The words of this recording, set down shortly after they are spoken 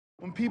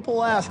When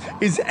people ask,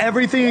 is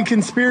everything a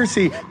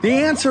conspiracy? The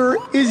answer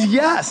is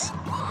yes.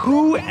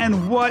 Who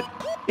and what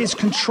is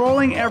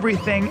controlling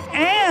everything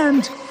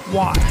and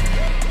why?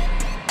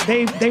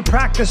 They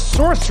practice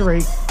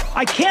sorcery.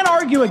 I can't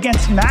argue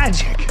against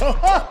magic.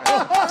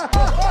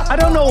 I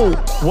don't know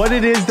what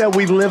it is that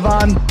we live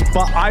on,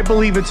 but I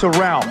believe it's a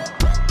realm.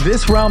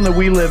 This realm that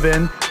we live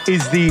in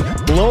is the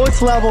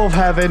lowest level of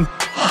heaven,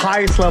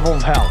 highest level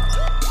of hell.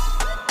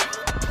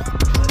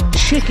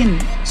 Chicken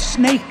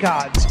snake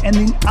gods and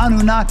the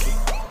Anunnaki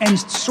and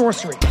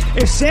sorcery.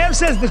 If Sam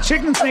says the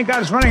chicken and snake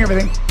god is running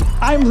everything,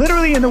 I'm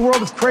literally in the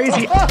world of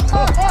crazy.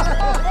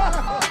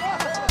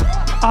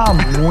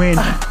 I'm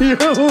winning.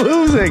 You're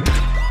losing.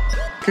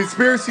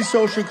 Conspiracy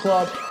Social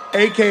Club,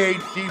 aka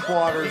Deep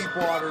Waters.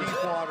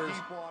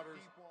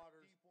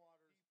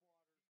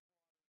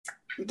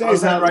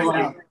 How's that right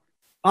now?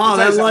 Oh,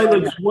 that light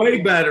looks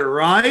way better,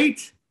 right?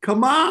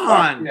 Come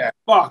on.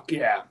 Fuck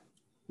yeah.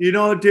 You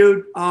know,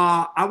 dude,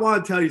 I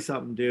want to tell you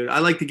something, dude. I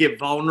like to get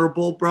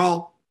vulnerable,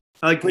 bro.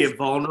 I like to get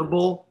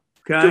vulnerable.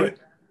 Okay. Do it.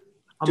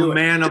 I'm a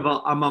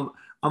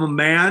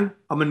man.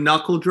 I'm a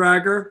knuckle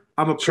dragger.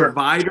 I'm a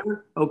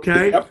provider.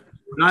 Okay. Yep.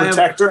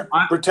 Protector.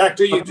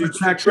 Protector. You do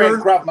protector.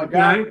 Krav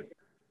Maga.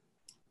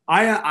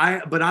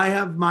 Okay? But I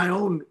have my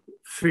own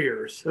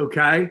fears.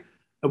 Okay.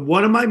 And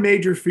one of my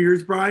major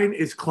fears, Brian,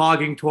 is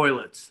clogging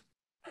toilets.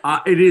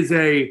 It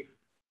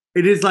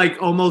is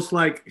like almost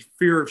like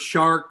fear of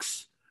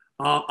sharks.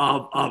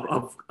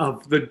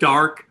 Of the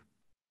dark.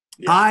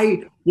 Yeah.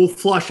 I will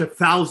flush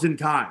 1,000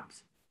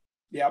 times.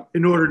 Yep.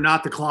 In order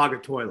not to clog a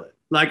toilet.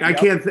 Like I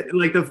can't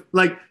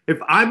if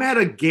I'm at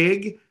a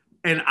gig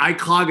and I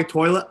clog a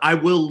toilet, I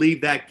will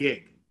leave that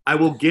gig. I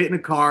will get in a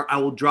car, I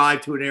will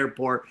drive to an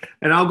airport,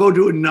 and I'll go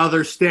to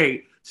another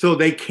state so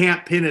they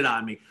can't pin it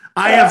on me.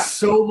 I have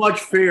so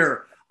much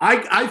fear.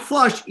 I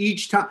flush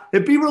each time.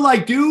 If people are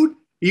like, dude,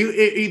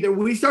 either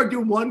we start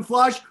doing one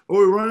flush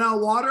or we run out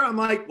of water, I'm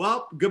like,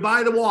 well,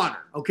 goodbye to water,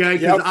 okay?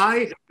 Because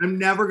I am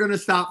never going to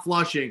stop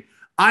flushing.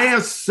 I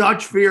have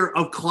such fear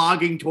of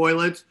clogging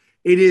toilets.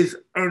 It is,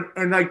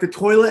 and like the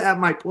toilet at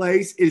my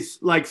place is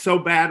like so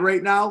bad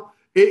right now,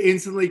 it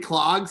instantly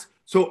clogs.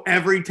 So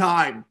every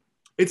time,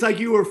 it's like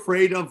you were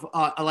afraid of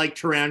like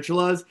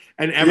tarantulas,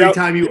 and every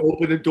time you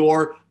open the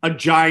door, a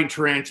giant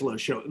tarantula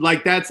shows.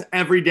 Like that's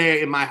every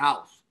day in my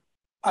house.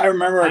 I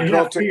remember a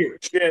girl took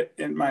shit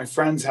in my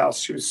friend's house.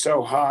 She was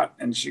so hot,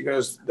 and she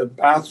goes, the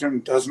bathroom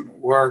doesn't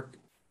work.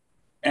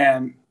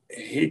 And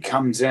he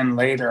comes in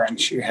later, and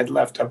she had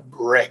left a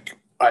brick,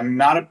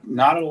 not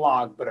a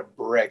log, but a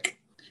brick.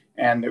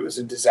 And it was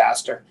a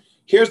disaster.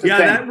 Here's the thing.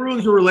 Yeah, that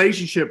ruins a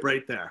relationship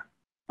right there.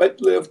 But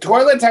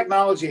toilet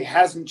technology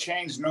hasn't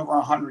changed in over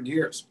 100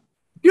 years.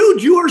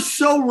 Dude, you are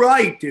so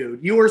right,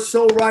 dude. You are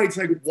so right. It's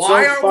like,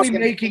 why aren't we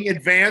making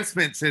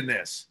advancements in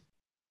this?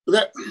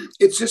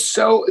 It's just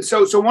so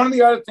one of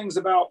the other things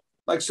about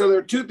so there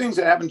are two things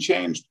that haven't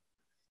changed.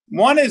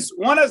 One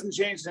hasn't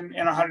changed in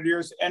 100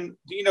 years. And,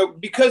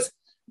 because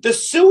the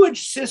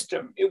sewage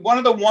system, one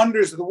of the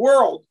wonders of the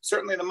world,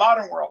 certainly the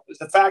modern world, is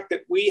the fact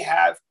that we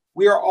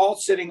are all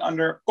sitting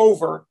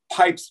over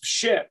pipes of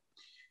shit.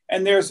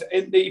 And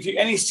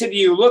any city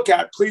you look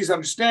at, please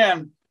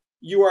understand,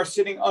 you are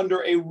sitting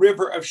under a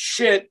river of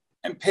shit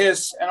and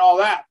piss and all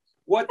that.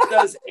 What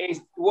does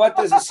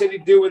a city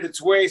do with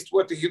its waste?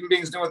 What do human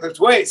beings do with its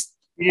waste?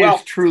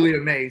 It's truly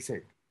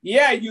amazing.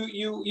 Yeah,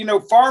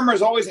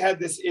 farmers always had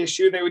this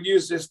issue. They would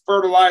use this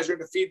fertilizer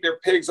to feed their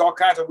pigs, all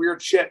kinds of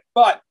weird shit.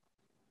 But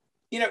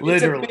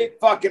it's a big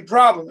fucking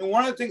problem. And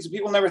one of the things that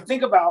people never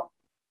think about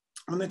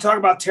when they talk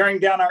about tearing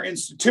down our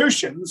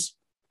institutions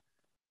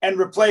and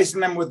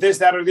replacing them with this,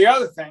 that, or the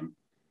other thing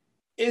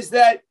is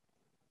that,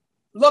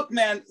 look,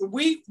 man,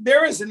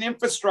 there is an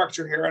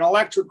infrastructure here, an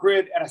electric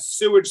grid and a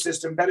sewage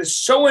system that is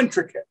so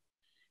intricate,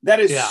 that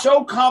is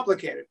so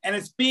complicated, and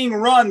it's being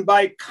run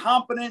by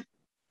competent,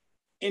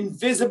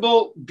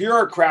 invisible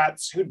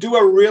bureaucrats who do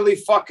a really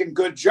fucking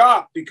good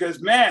job because,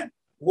 man,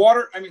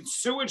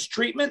 sewage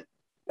treatment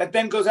that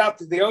then goes out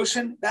to the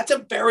ocean, that's a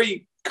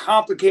very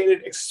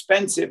complicated,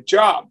 expensive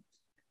job.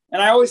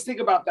 And I always think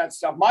about that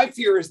stuff. My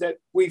fear is that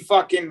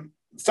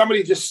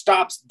somebody just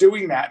stops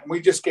doing that and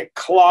we just get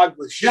clogged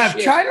with shit. Yeah,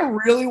 if China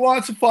really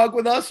wants to fuck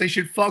with us, they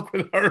should fuck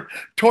with our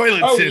toilet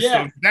system.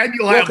 Yeah. Then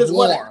you'll have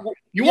war.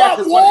 You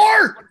want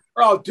war?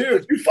 Oh,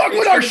 dude. You fuck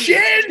with our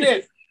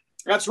shit.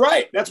 That's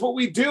right. That's what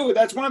we do.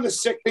 That's one of the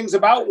sick things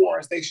about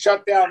war is they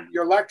shut down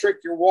your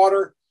electric, your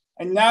water,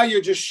 and now you're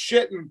just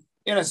shitting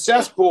in a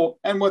cesspool.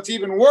 And what's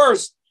even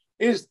worse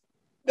is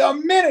the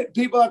minute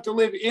people have to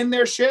live in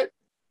their shit,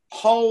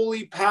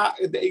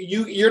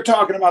 you're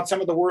talking about some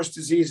of the worst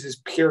diseases,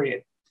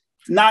 period.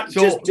 Not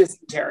just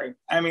dysentery.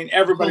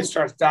 Everybody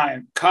starts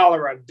dying.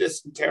 Cholera,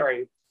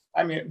 dysentery.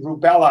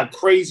 Rubella,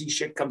 crazy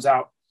shit comes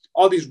out.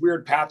 All these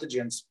weird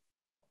pathogens.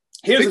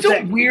 It's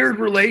a weird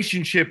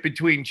relationship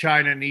between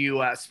China and the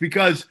U.S.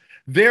 because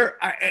real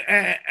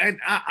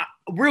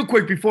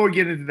quick before we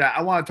get into that,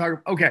 I want to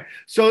talk. Okay,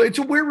 so it's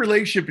a weird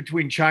relationship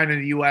between China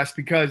and the U.S.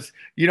 because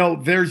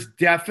there's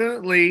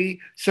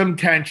definitely some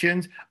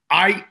tensions.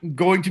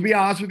 going to be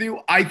honest with you,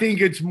 I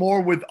think it's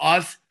more with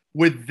us,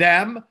 with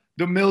them,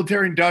 the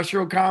military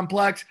industrial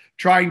complex,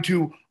 trying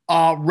to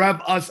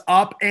rev us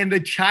up, and the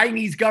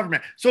Chinese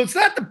government. So it's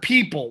not the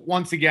people,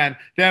 once again,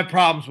 that have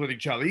problems with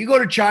each other. You go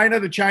to China,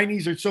 the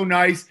Chinese are so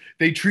nice.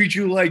 They treat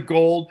you like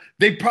gold.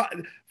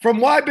 From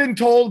what I've been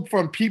told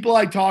from people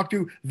I talk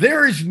to,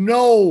 there is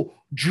no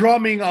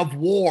drumming of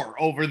war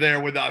over there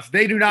with us.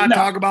 They do not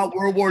talk about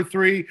World War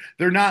III.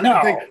 They're not.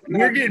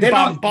 We're getting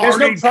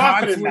bombarded. There's no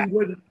profit in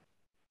that.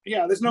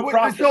 Yeah, there's no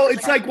profit. So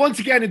it's like, once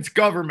again, it's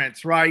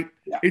governments, right?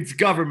 Yeah. It's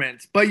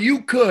governments. But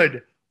you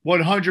could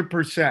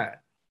 100%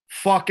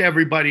 fuck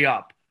everybody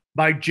up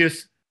by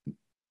just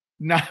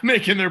not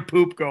making their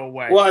poop go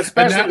away. Well,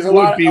 especially because a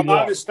lot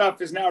of this stuff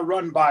is now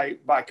run by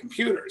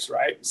computers,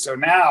 right? So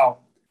now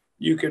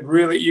you could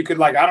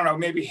like, I don't know,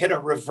 maybe hit a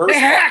reverse. They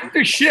hack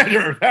the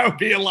shitter. That would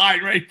be a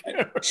line right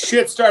there.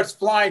 Shit starts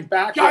flying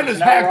back. China's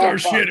hacked our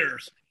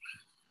shitters.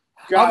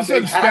 God,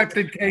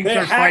 unsuspected tanks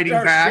are fighting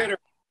back.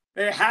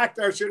 They hacked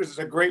our shitters. It's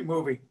a great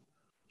movie.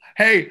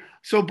 Hey,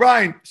 so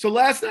Brian,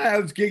 last night I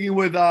was gigging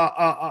with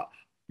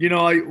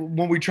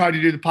when we tried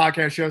to do the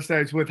podcast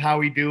yesterday, it's with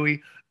Howie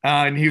Dewey,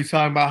 and he was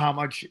talking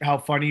about how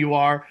funny you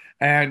are,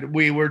 and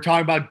we were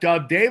talking about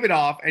Dov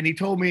Davidoff, and he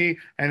told me,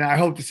 and I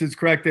hope this is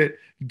correct, that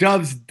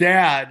Dov's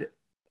dad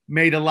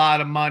made a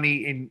lot of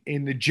money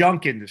in the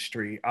junk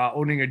industry,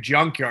 owning a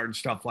junkyard and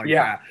stuff like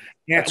that.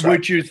 Yeah,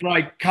 which is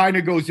like kind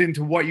of goes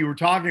into what you were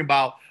talking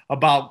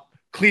about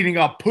cleaning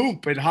up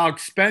poop and how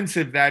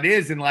expensive that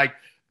is, and like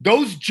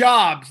those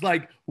jobs,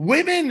 like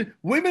women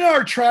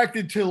are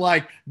attracted to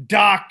like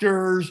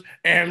doctors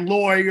and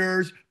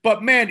lawyers.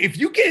 But man, if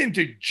you get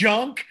into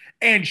junk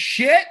and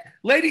shit,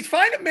 ladies,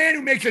 find a man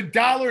who makes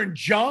 $1 in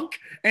junk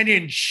and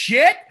in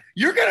shit.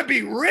 You're going to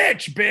be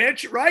rich,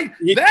 bitch, right?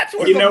 That's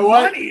where the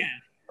money is.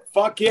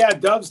 Fuck yeah.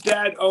 Dov's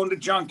dad owned a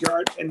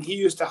junkyard, and he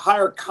used to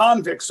hire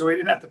convicts so he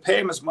didn't have to pay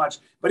him as much.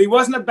 But he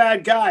wasn't a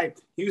bad guy.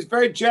 He was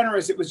very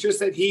generous. It was just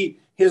that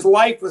his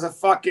life was a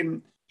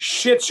fucking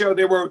shit show.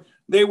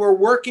 They were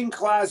working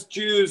class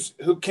Jews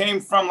who came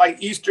from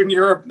like Eastern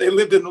Europe. They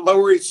lived in the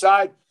Lower East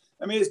Side.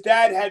 I mean, his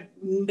dad had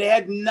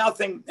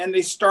nothing, and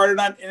they started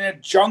in a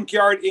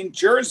junkyard in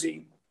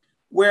Jersey,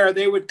 where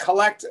they would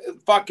collect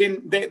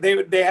fucking.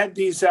 They had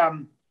these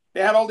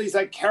they had all these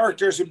like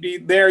characters who'd be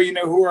there,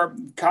 who are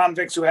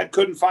convicts who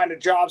couldn't find a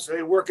job, so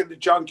they work at the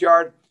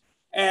junkyard.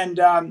 And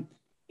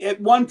at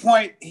one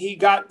point, he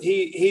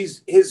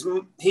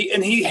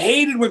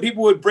hated when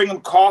people would bring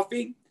him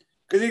coffee,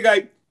 because he's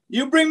like,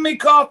 you bring me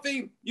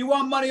coffee, you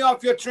want money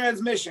off your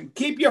transmission.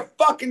 Keep your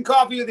fucking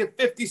coffee with your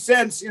 50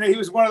 cents. He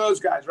was one of those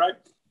guys, right?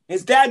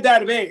 His dad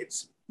died of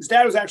AIDS. His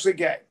dad was actually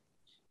gay.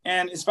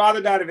 And his father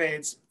died of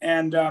AIDS.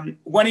 And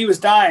when he was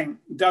dying,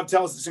 Dov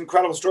tells this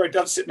incredible story.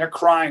 Dov's sitting there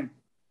crying.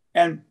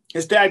 And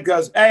his dad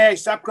goes, hey,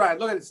 stop crying.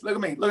 Look at this. Look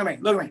at me. Look at me.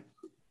 Look at me.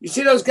 You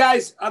see those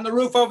guys on the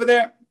roof over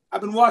there? I've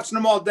been watching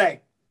them all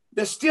day.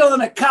 They're stealing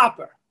a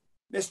copper.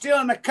 They're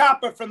stealing a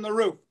copper from the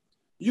roof.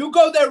 You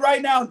go there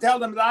right now and tell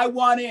them that I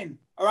want in,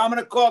 or I'm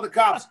going to call the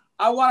cops.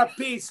 I want a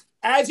piece.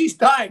 As he's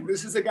dying,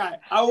 this is the guy.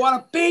 I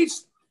want a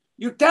piece.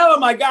 You tell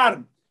him I got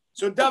him.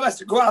 So Dov has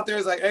to go out there.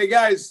 He's like, hey,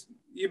 guys,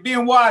 you're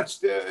being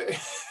watched.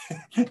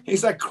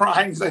 He's like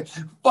crying. He's like,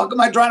 fuck,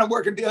 am I trying to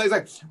work a deal? He's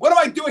like, what am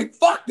I doing?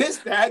 Fuck this,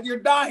 Dad. You're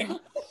dying.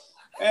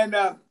 And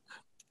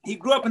he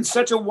grew up in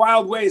such a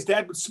wild way. His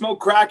dad would smoke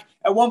crack.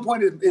 At one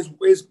point,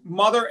 his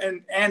mother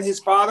and his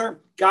father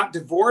got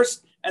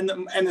divorced,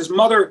 and his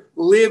mother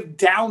lived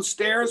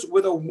downstairs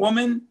with a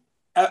woman,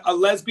 a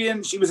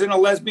lesbian. She was in a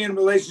lesbian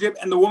relationship,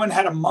 and the woman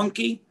had a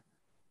monkey.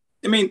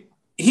 I mean,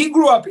 he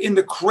grew up in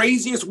the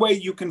craziest way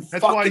you can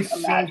fucking imagine.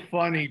 That's why he's so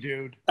funny,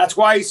 dude. That's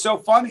why he's so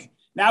funny.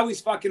 Now he's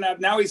fucking up.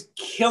 Now he's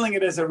killing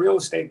it as a real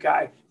estate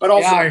guy. But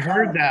also, yeah, I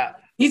heard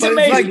that. He's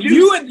amazing. Like,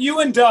 you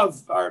and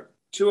Dov are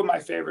two of my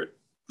favorite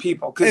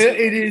people.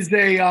 It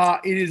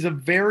is a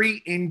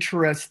very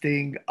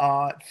interesting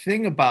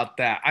thing about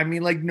that. I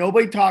mean, like,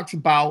 nobody talks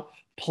about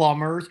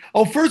plumbers.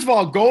 Oh, first of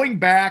all, going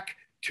back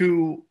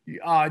to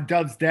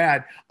Dov's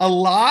dad, a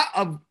lot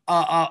of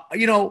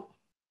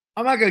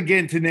I'm not going to get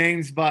into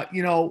names, but,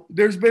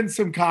 there's been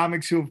some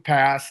comics who have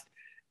passed,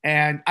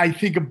 and I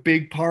think a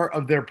big part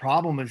of their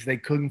problem is they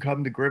couldn't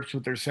come to grips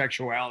with their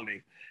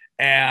sexuality.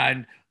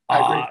 And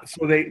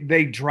so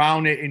they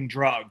drown it in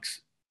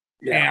drugs.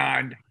 Yeah.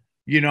 And,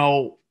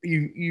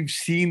 you've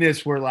seen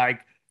this where,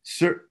 like,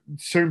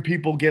 certain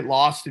people get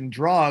lost in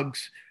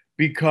drugs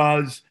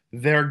because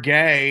they're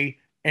gay,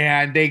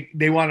 and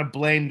they want to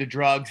blame the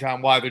drugs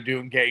on why they're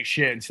doing gay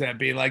shit instead of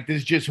being like, this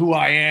is just who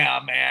I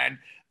am, man.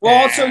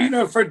 Well,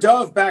 also, for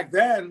Dov back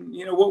then,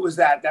 what was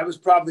that? That was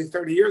probably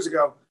 30 years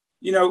ago.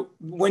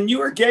 When you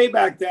were gay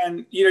back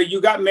then,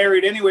 you got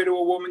married anyway to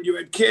a woman, you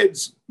had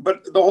kids,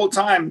 but the whole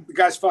time the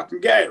guy's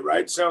fucking gay,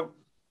 right? So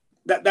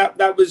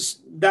that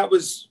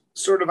was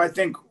sort of, I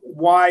think,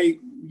 why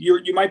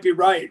you might be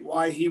right,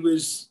 why he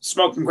was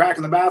smoking crack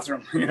in the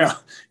bathroom.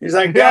 He's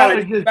like, Dad, I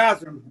need the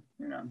bathroom.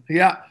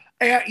 Yeah.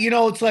 And,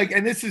 it's like,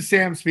 and this is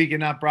Sam speaking,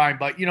 not Brian,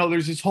 but,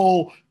 there's this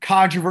whole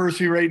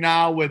controversy right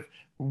now with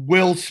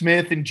Will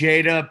Smith and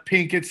Jada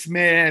Pinkett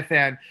Smith.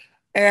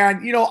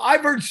 And, you know,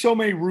 I've heard so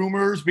many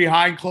rumors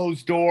behind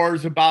closed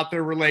doors about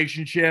their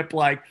relationship.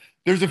 Like,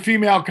 there's a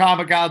female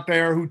comic out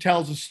there who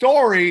tells a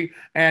story,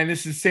 and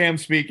this is Sam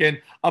speaking,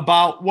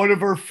 about one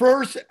of her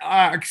first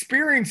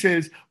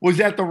experiences was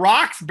at the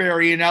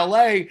Roxbury in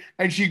LA,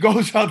 and she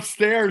goes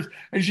upstairs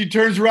and she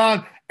turns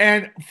around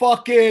and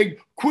fucking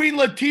Queen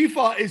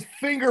Latifah is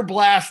finger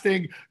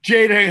blasting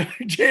Jada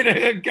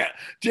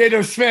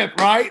Smith,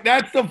 right?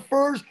 That's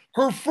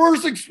her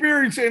first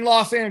experience in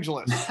Los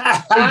Angeles.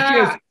 It's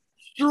just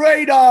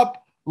straight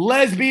up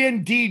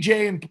lesbian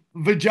DJ and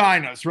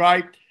vaginas,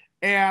 right?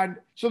 And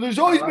so there's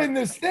always been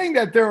this thing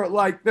that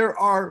there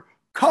are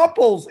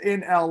couples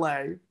in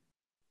LA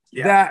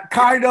that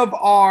kind of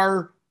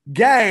are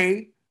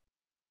gay,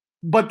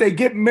 but they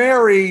get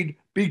married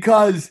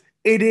because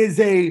it is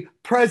a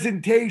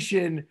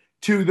presentation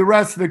to the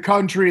rest of the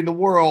country and the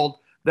world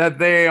that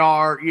they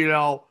are, you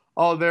know,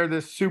 oh, they're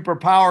this super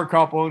power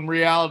couple. In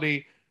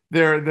reality,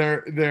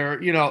 they're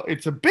you know,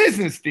 it's a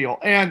business deal.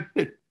 And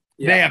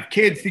they have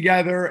kids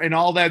together and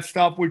all that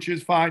stuff, which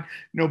is fine.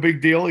 No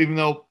big deal, even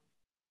though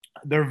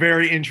they're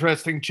very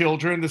interesting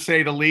children, to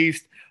say the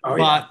least.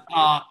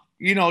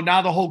 You know,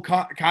 now the whole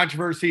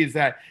controversy is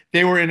that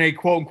they were in a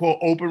quote unquote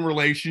open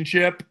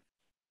relationship,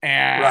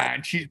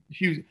 and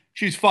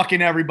she's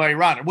fucking everybody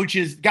around her, which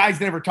is, guys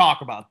never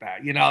talk about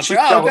that. You know, she's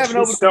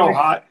so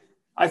hot.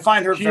 I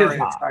find her very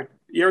attractive.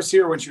 You ever see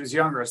her when she was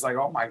younger? It's like,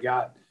 oh my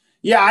God.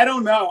 Yeah, I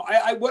don't know.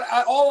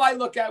 All I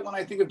look at when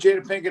I think of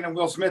Jada Pinkett and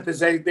Will Smith is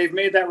they've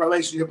made that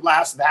relationship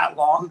last that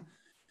long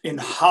in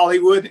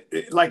Hollywood,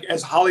 like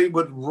as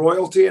Hollywood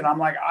royalty. And I'm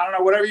like, I don't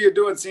know, whatever you're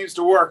doing seems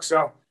to work.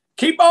 So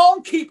keep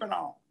on keeping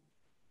on.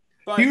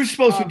 But, he was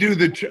supposed to do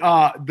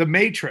the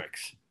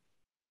Matrix.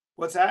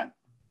 What's that?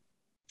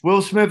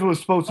 Will Smith was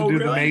supposed to do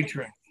the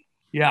Matrix.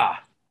 Yeah.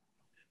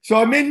 So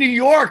I'm in New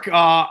York,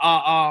 Brian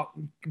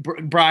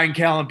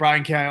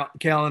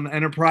Callen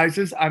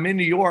Enterprises. I'm in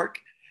New York.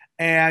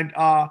 And,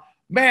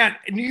 man,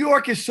 New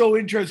York is so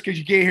interesting because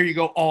you get here, you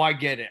go, oh, I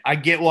get it. I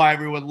get why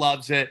everyone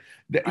loves it.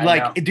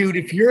 Like, dude,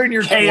 if you're in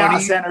your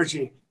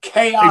 20s.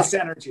 Chaos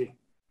energy.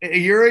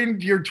 You're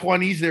in your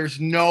 20s, there's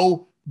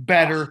no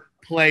better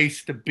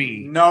place to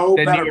be. No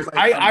better place.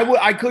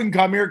 I couldn't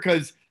come here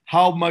because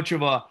how much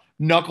of a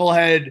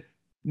knucklehead,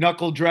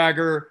 knuckle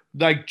dragger,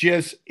 like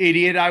just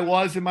idiot I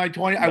was in my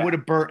 20s. I would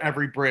have burnt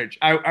every bridge.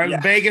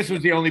 Vegas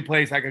was the only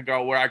place I could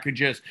go where I could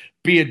just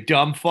be a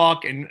dumb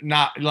fuck and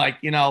not, like,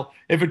 you know,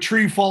 if a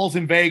tree falls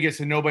in Vegas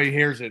and nobody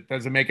hears it,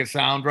 does it make a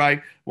sound,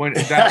 right? When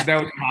that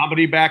was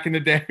comedy back in the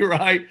day,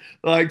 right?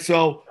 Like,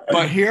 so,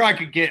 but here I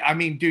could get, I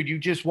mean, dude, you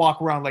just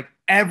walk around, like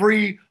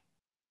every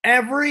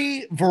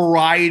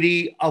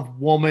variety of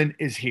woman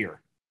is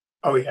here.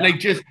 Oh yeah. Like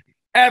just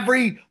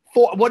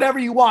whatever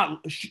you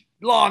want.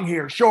 Long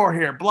hair, short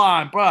hair,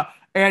 blonde, blah.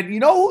 And you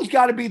know who's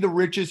got to be the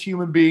richest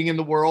human being in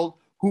the world?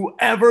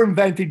 Whoever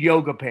invented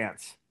yoga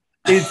pants.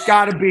 It's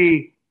got to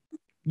be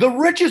the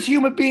richest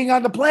human being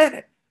on the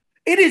planet.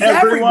 It is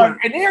everyone.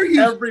 And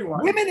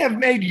women have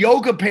made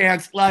yoga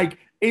pants like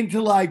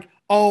into like,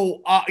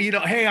 you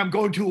know, hey, I'm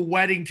going to a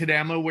wedding today.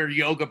 I'm going to wear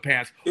yoga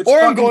pants. Or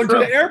I'm going to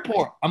the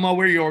airport. I'm going to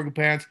wear yoga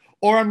pants.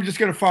 Or I'm just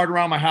going to fart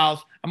around my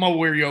house. I'm going to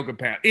wear yoga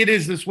pants. It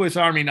is the Swiss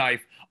Army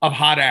knife of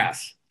hot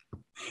ass.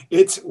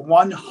 It's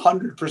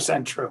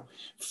 100% true.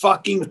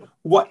 Fucking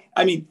what?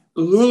 I mean,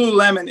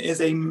 Lululemon is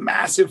a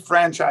massive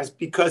franchise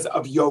because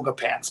of yoga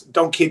pants.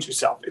 Don't kid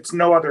yourself. It's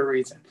no other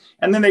reason.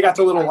 And then they got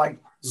the little like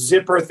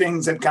zipper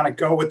things that kind of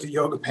go with the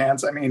yoga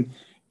pants. I mean,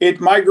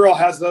 my girl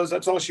has those.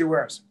 That's all she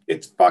wears.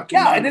 It's fucking.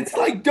 Yeah. And it's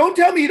like, don't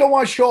tell me you don't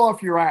want to show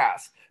off your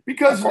ass.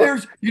 Because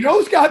there's, you know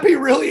who's got to be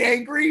really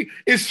angry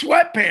is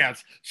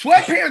sweatpants.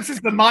 Sweatpants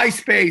is the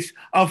MySpace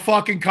of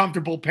fucking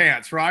comfortable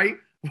pants, right?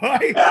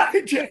 Right?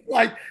 Just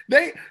like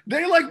they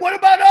like, what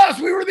about us?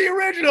 We were the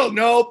original.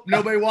 Nope,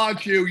 nobody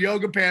wants you.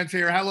 Yoga pants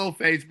here. Hello,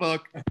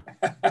 Facebook.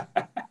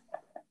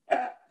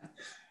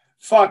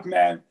 Fuck,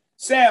 man.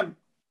 Sam,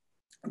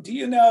 do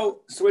you know,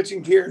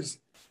 switching gears,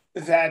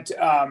 that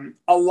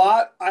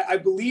I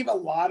believe a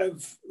lot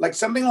of, like,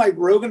 something like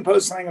Rogan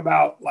posted something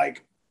about,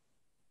 like,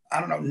 I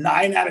don't know,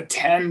 9 out of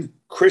 10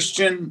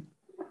 Christian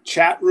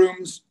chat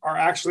rooms are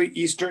actually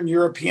Eastern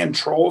European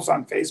trolls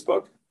on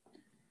Facebook.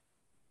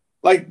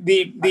 Like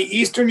the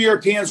Eastern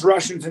Europeans,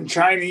 Russians, and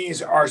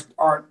Chinese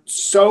are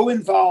so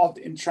involved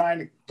in trying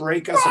to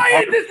break us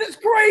apart. This is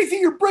crazy.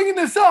 You're bringing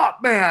this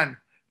up, man.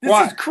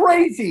 This is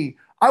crazy.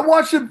 I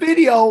watched a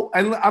video,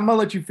 and I'm gonna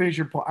let you finish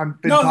your point.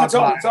 That's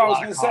all I was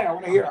gonna say. I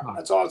want to hear.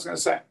 That's all I was gonna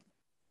say.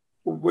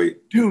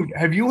 Wait, dude,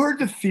 have you heard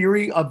the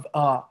theory of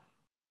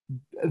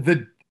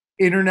the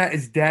internet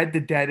is dead? The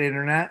dead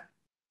internet?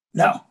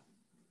 No.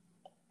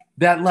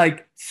 That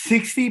like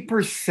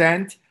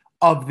 60%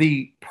 of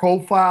the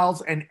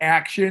profiles and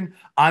action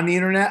on the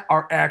internet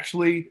are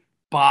actually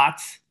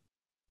bots,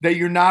 that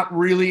you're not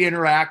really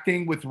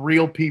interacting with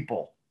real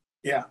people.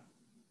 Yeah.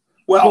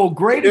 Well,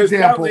 great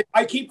example.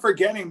 I keep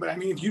forgetting, but I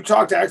mean, if you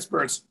talk to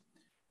experts,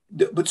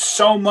 but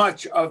so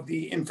much of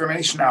the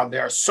information out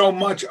there, so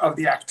much of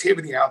the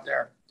activity out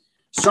there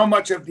so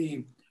much of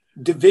the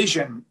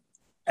division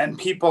and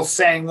people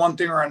saying one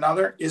thing or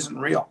another isn't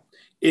real.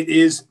 It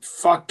is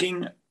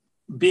fucking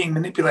being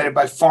manipulated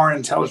by foreign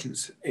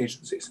intelligence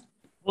agencies.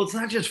 Well, it's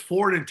not just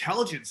foreign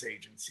intelligence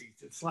agencies.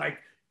 It's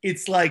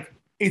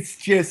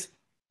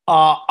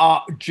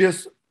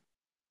just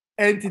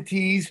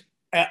entities,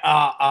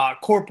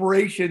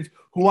 corporations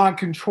who want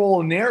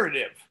control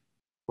narrative,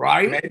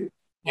 right? Maybe.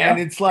 Yeah. And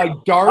it's like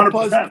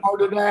DARPA's 100%.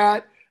 part of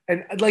that.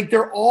 And like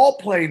they're all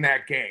playing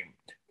that game.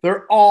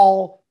 They're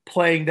all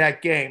playing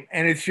that game.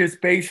 And it's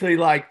just basically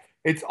like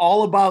it's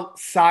all about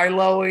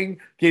siloing,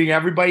 getting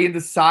everybody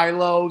into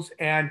silos.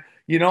 And,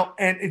 you know,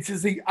 and it's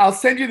just I'll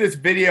send you this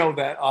video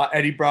that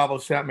Eddie Bravo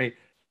sent me.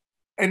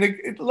 And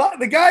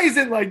the guy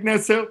isn't like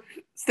necessarily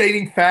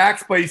stating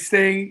facts, but he's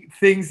saying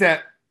things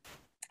that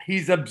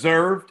he's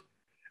observed.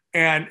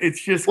 And it's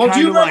just well,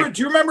 do you remember? like,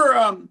 do you remember?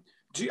 I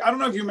don't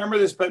know if you remember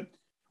this, but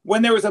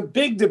when there was a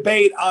big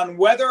debate on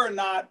whether or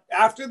not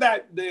after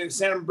the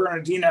San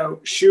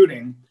Bernardino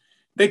shooting,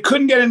 they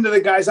couldn't get into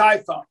the guy's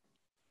iPhone,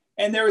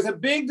 and there was a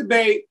big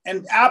debate,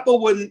 and Apple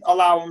wouldn't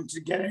allow him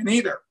to get in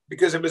either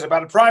because it was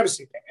about a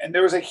privacy thing, and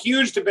there was a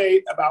huge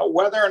debate about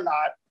whether or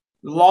not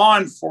law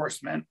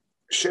enforcement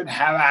should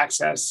have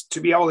access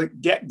to be able to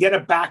get a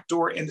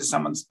backdoor into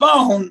someone's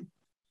phone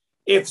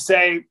if,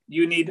 say,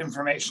 you need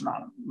information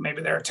on them.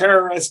 Maybe they're a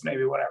terrorist,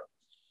 maybe whatever.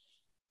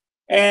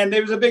 And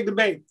there was a big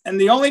debate. And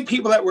the only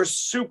people that were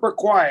super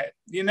quiet,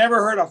 you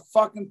never heard a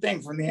fucking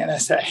thing from the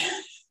NSA.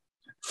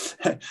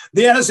 The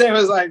NSA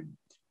was like,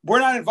 we're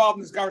not involved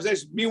in this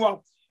conversation.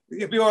 Meanwhile,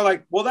 people are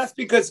like, well, that's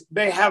because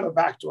they have a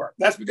backdoor.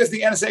 That's because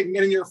the NSA can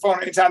get into your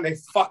phone anytime they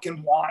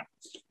fucking want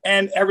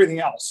and everything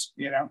else,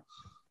 you know?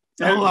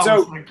 And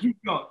so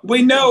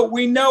we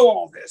know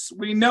all this.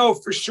 We know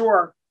for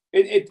sure.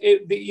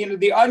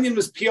 The onion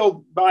was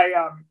peeled by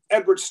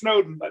Edward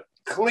Snowden, but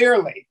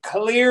clearly,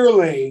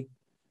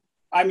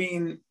 I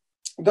mean,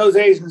 those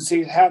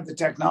agencies have the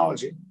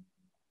technology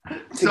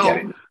to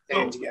get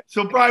it.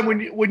 So Brian,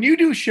 when you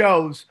do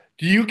shows,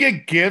 do you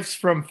get gifts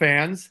from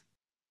fans?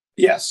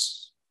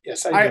 Yes,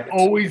 I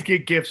always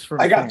get gifts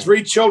from. I got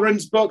 3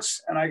 children's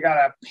books, and I got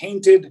a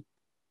painted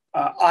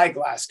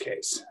eyeglass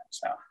case.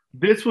 So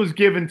this was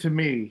given to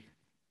me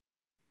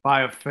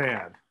by a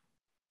fan.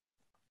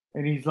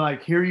 And he's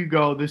like, here you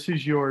go. This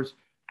is yours.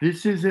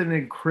 This is an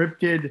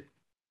encrypted.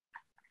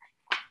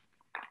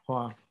 Hold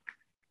on.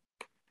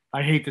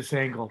 I hate this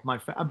angle.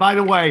 By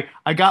the way,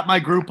 I got my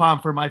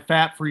Groupon for my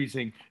fat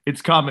freezing.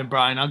 It's coming,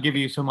 Brian. I'll give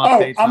you some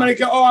updates. I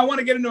want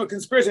to get into a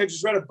conspiracy. I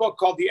just read a book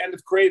called The End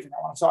of Craving.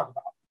 I want to talk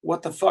about.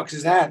 What the fuck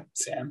is that,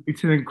 Sam?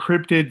 It's an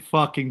encrypted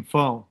fucking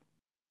phone.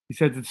 He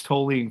says it's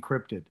totally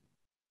encrypted.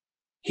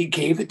 He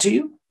gave it to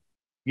you?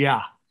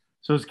 Yeah.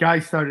 So this guy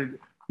started.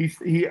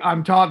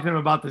 I'm talking to him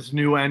about this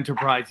new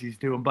enterprise he's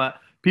doing, but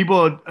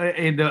people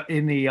in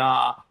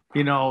the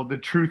you know, the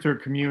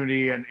truther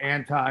community and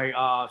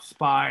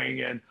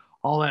anti-spying and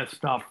all that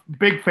stuff.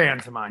 Big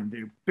fans of mine,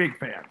 dude. Big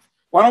fans.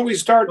 Why don't we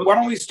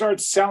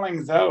start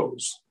selling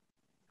those?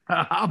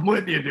 I'm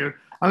with you, dude.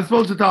 I'm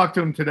supposed to talk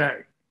to him today.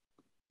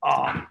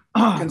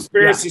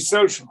 Conspiracy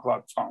Social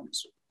Club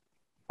phones.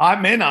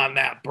 I'm in on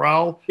that,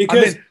 bro.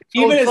 Because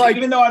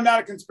even though I'm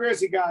not a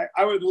conspiracy guy,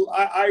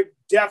 I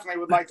definitely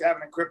would like to have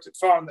an encrypted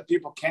phone that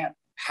people can't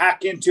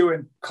hack into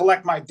and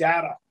collect my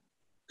data.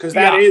 Because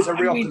that is a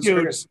real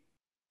conspiracy. Dude.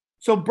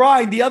 So,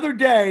 Brian, the other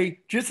day,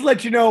 just to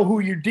let you know who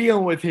you're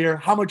dealing with here,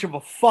 how much of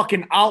a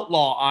fucking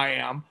outlaw I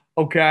am,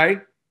 okay?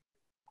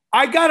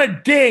 I got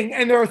a ding,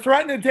 and they're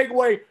threatening to take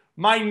away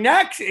my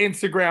next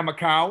Instagram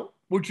account,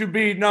 which would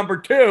be number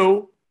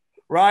 2,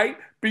 right?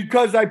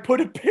 Because I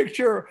put a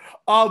picture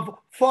of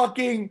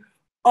fucking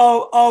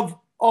of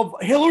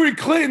Hillary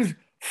Clinton's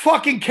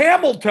fucking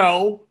camel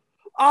toe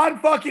on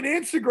fucking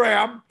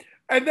Instagram.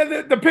 And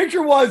then the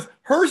picture was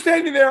her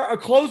standing there, a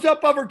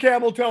close-up of her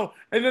camel toe,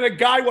 and then a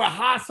guy with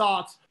hot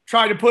sauce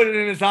trying to put it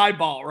in his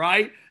eyeball,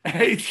 right?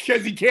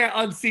 Because he can't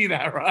unsee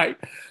that, right?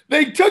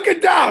 They took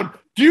it down.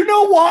 Do you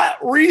know what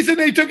reason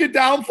they took it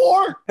down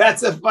for?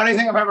 That's the funny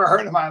thing I've ever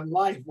heard in my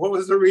life. What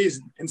was the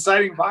reason?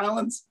 Inciting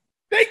violence?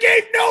 They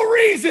gave no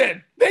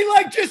reason. They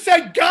just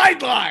said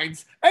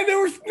guidelines, and there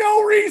was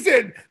no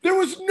reason. There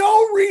was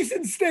no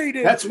reason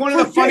stated. That's one of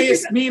the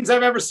funniest memes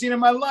I've ever seen in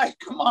my life.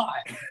 Come on.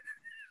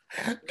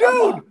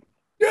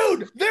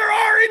 Dude, there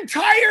are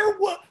entire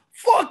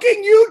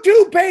fucking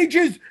YouTube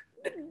pages,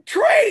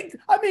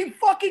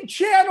 fucking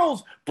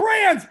channels,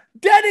 brands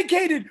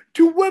dedicated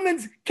to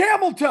women's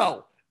camel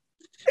toe.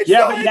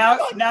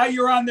 But now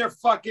you're on their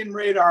fucking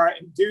radar,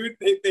 and dude,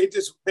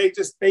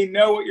 they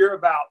know what you're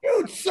about.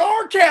 Dude,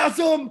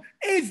 sarcasm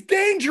is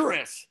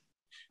dangerous.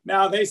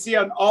 Now they see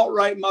an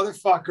alt-right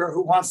motherfucker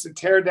who wants to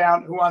tear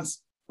down, who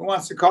wants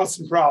to cause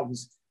some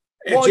problems.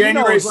 Well,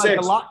 January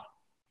 6th.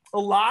 A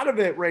lot of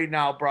it right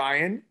now,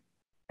 Brian,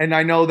 and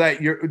I know that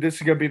this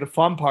is going to be the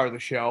fun part of the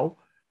show,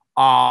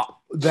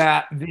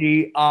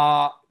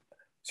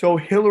 so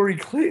Hillary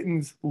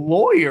Clinton's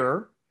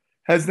lawyer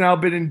has now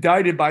been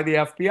indicted by the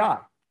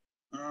FBI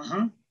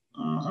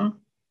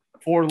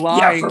for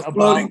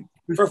lying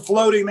for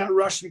floating that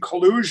Russian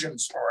collusion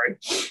story.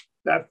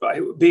 that by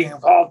being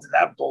involved in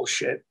that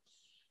bullshit.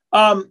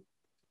 I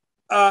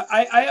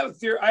have a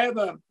theory. I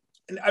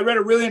read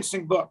a really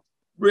interesting book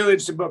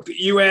that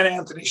you and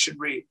Anthony should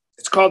read.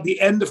 It's called The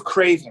End of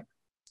Craving.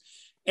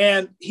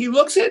 And he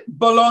looks at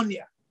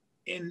Bologna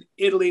in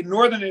Italy,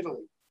 northern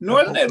Italy.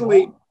 Northern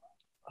Italy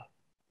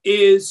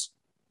is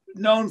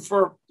known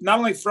for not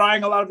only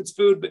frying a lot of its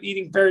food, but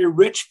eating very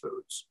rich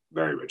foods.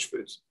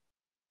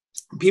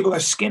 People are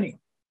skinny.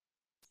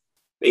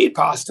 They eat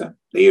pasta.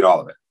 They eat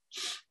all of it,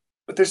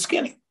 but they're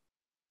skinny.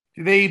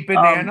 Do they eat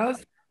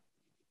bananas?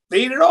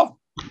 They eat it all.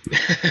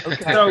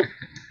 Okay. So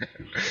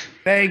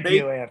Thank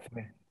you,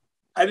 Anthony.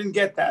 I didn't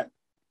get that.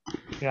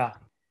 Yeah.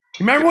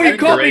 Remember when you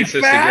called me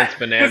fat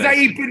because I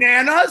eat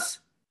bananas?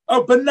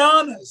 Oh,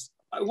 bananas.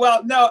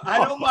 Well, no,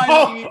 I don't mind.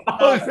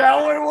 Is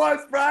that what it was,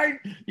 Brian?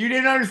 You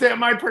didn't understand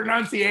my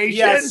pronunciation?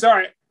 Yeah,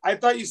 sorry. I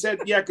thought you said,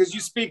 because you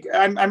speak,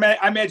 I'm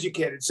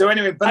educated. So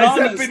anyway, bananas.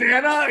 I said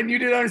banana and you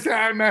didn't understand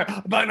I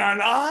meant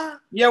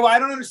banana? Yeah, well, I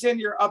don't understand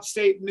your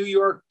upstate New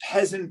York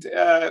peasant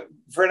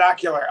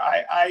vernacular.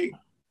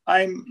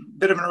 I'm a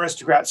bit of an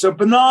aristocrat. So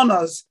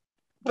bananas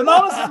in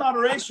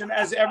moderation,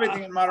 as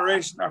everything in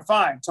moderation, are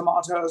fine.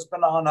 Tomatoes,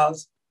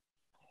 bananas.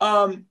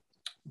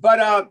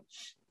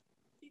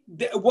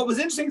 What was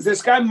interesting is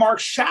this guy, Mark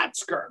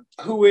Schatzker,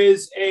 who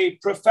is a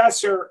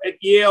professor at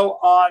Yale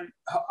I'm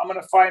going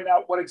to find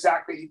out what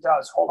exactly he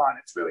does. Hold on.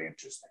 It's really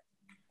interesting.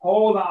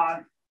 Hold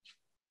on.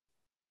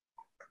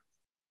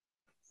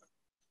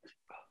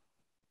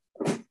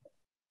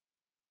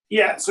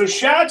 Yeah. So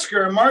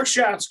Mark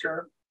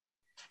Schatzker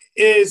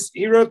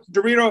he wrote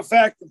The Dorito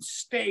Effect and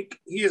Steak.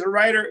 He is a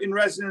writer in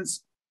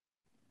residence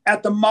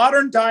at the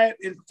Modern Diet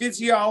and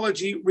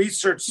Physiology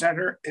Research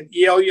Center at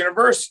Yale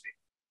University.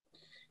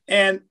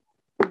 And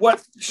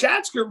what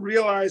Schatzker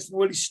realized,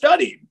 what he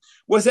studied,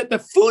 was that the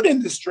food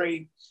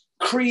industry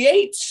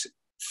creates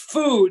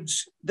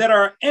foods that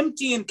are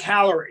empty in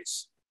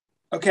calories.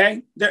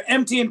 Okay? They're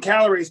empty in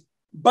calories,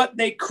 but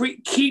they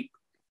keep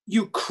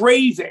you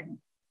craving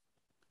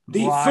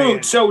the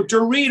food. So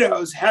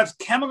Doritos have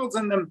chemicals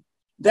in them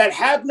that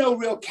have no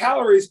real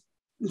calories.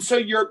 And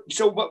so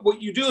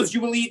what you do is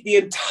you will eat the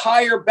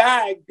entire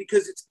bag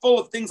because it's full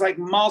of things like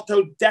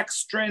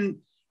maltodextrin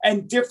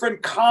and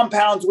different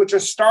compounds, which are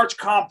starch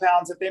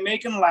compounds that they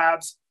make in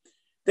labs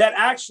that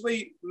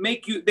actually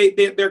make you,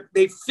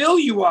 they fill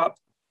you up,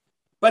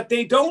 but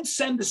they don't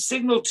send a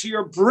signal to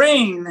your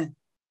brain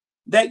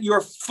that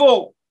you're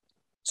full.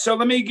 So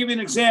let me give you an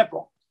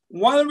example.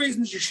 One of the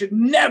reasons you should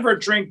never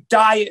drink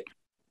diet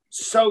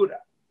soda,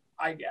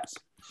 I guess,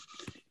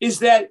 is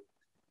that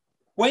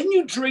when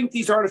you drink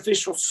these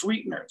artificial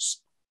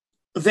sweeteners,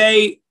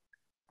 they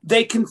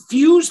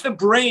confuse the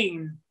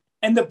brain,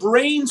 and the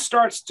brain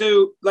starts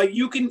to, like,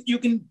 you can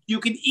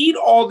eat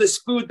all this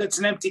food that's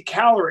an empty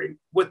calorie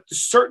with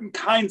certain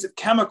kinds of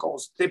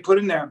chemicals they put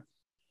in there,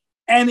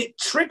 and it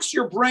tricks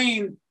your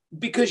brain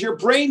because your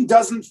brain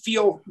doesn't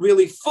feel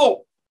really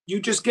full.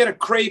 You just get a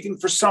craving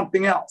for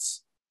something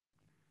else.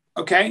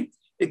 Okay,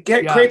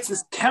 creates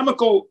this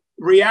chemical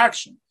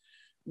reaction.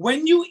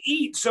 When you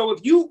eat, so if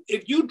you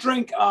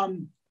drink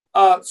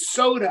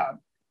soda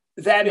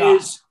that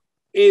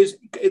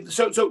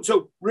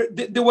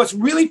what's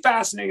really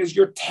fascinating is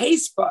your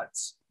taste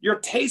buds,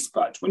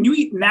 when you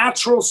eat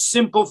natural,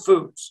 simple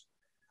foods,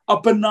 a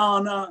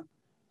banana,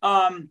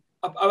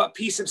 a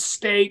piece of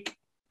steak,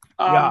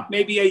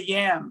 maybe a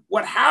yam,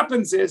 what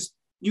happens is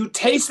you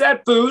taste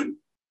that food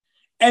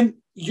and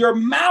your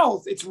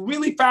mouth, it's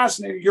really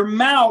fascinating. Your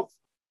mouth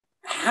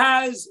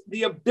has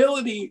the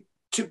ability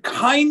to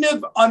kind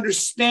of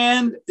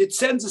understand, it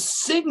sends a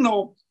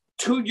signal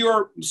to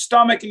your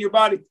stomach and your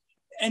body,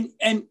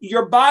 and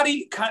your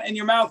body and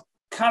your mouth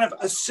kind of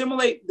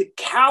assimilate the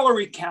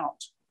calorie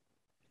count.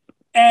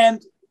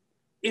 And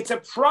it's a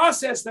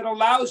process that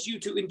allows you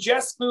to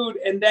ingest food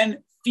and then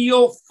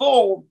feel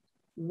full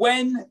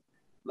when,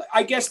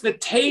 I guess, the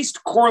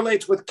taste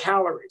correlates with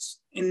calories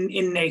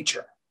in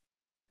nature.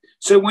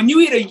 So when you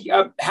eat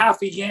a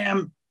half a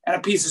yam and a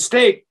piece of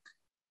steak,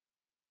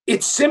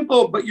 it's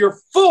simple, but you're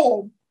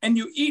full and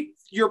you've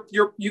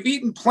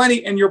eaten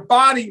plenty, and your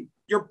body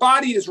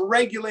is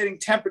regulating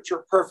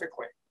temperature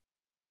perfectly.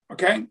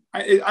 Okay.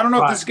 I don't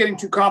know if this is getting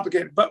too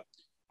complicated, but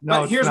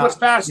here's what's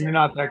fascinating. You're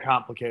not that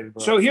complicated,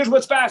 bro. So here's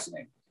what's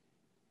fascinating.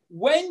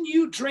 When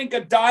you drink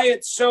a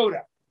diet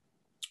soda,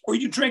 or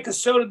you drink a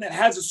soda that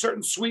has a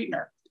certain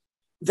sweetener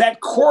that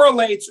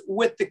correlates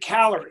with the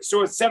calories,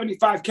 so it's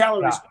 75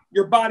 calories,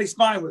 your body's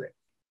fine with it.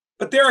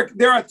 But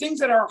there are things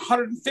that are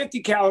 150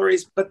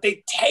 calories, but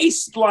they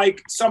taste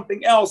like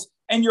something else,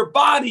 and your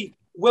body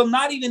will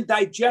not even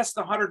digest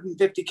the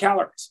 150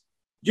 calories.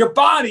 Your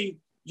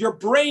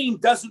brain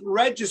doesn't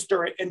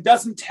register it and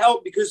doesn't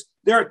tell, because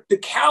the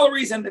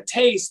calories and the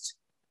taste,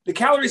 the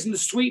calories and the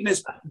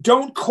sweetness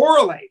don't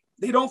correlate.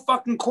 They don't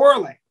fucking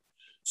correlate.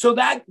 So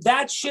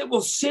that shit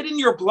will sit in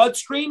your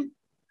bloodstream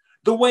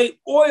the way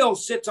oil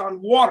sits on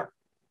water.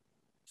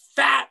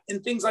 Fat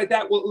and things like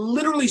that will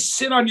literally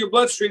sit on your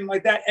bloodstream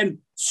like that and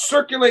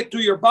circulate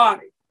through your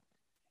body.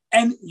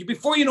 And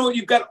before you know it,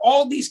 you've got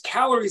all these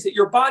calories that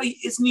your body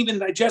isn't even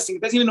digesting.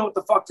 It doesn't even know what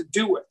the fuck to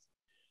do with.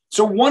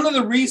 So one of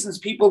the reasons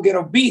people get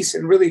obese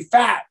and really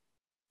fat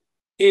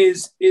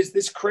is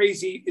this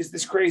crazy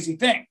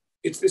thing.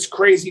 It's this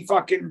crazy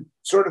fucking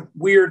sort of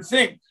weird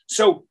thing.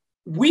 So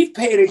we've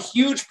paid a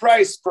huge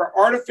price for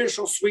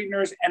artificial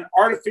sweeteners and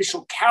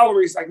artificial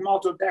calories like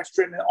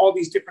maltodextrin and all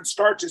these different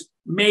starches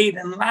made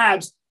in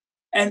labs.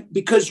 And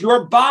because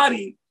your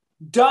body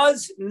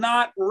does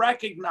not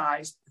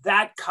recognize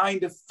that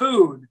kind of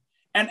food.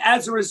 And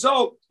as a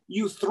result,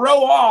 you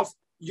throw off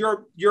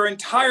your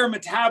entire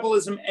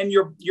metabolism and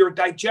your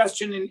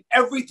digestion and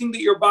everything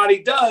that your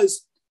body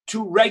does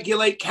to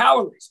regulate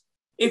calories.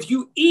 If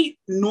you eat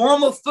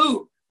normal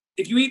food,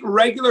 if you eat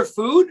regular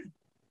food,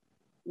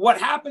 what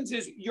happens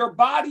is your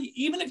body,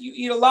 even if you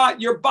eat a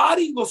lot, your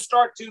body will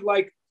start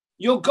to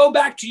you'll go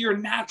back to your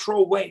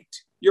natural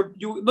weight. You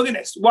look at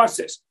this, watch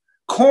this.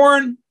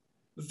 Corn,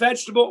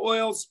 vegetable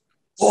oils.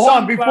 Hold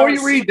on, before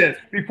you read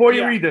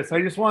this,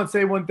 I just want to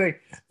say one thing.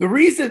 The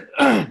reason,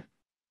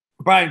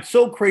 Brian, it's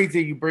so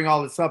crazy you bring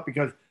all this up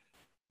because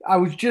I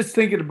was just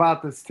thinking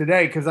about this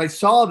today because I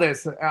saw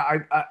this,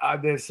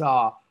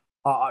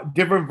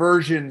 different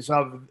versions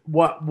of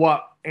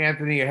what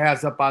Anthony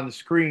has up on the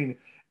screen.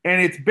 And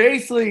it's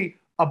basically,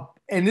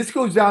 and this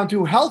goes down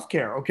to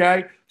healthcare,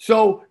 okay?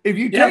 So if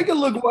you take a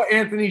look at what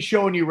Anthony's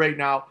showing you right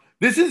now,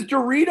 this is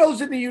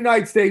Doritos in the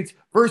United States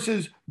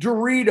versus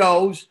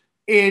Doritos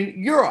in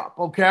Europe,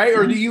 okay,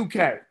 or the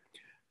UK.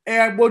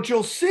 And what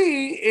you'll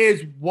see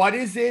is what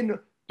is in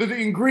the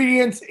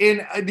ingredients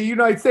in the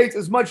United States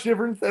is much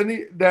different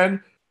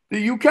than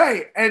the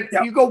UK. And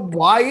you go,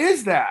 why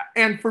is that?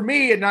 And for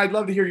me, and I'd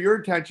love to hear your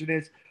attention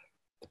is,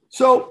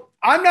 so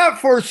I'm not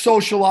for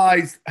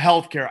socialized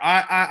healthcare.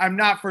 I'm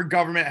not for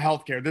government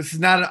healthcare. This is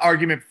not an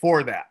argument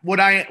for that. What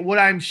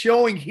I'm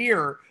showing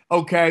here,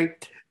 okay,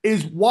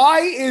 is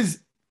why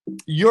is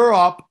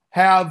Europe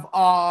have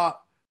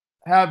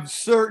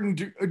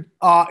certain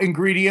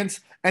ingredients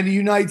and the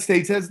United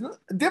States has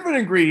different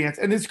ingredients.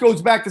 And this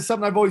goes back to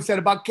something I've always said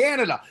about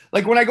Canada.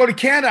 Like when I go to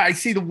Canada, I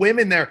see the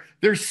women there,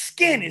 their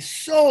skin is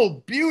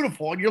so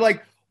beautiful. And you're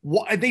like,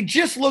 they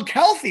just look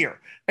healthier.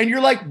 And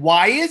you're like,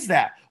 why is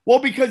that? Well,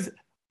 because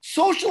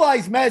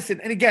socialized medicine,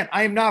 and again,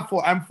 I'm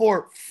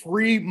for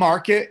free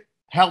market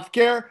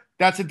healthcare.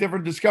 That's a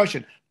different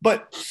discussion.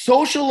 But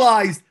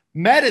socialized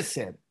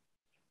medicine,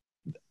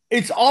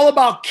 it's all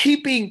about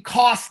keeping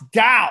costs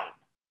down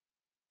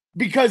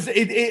because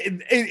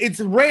it's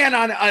ran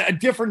on a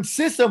different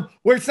system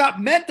where it's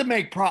not meant to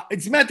make profit.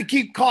 It's meant to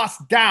keep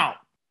costs down.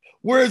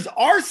 Whereas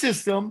our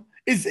system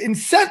is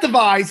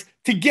incentivized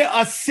to get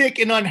us sick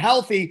and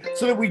unhealthy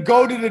so that we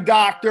go to the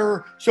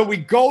doctor, so we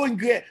go and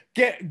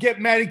get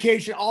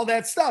medication, all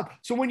that stuff.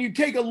 So when you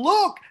take a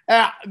look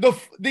at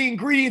the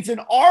ingredients in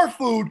our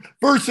food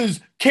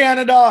versus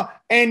Canada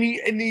and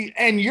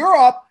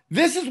Europe,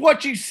 this is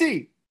what you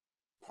see.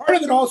 Part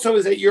of it also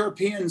is that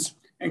Europeans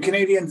and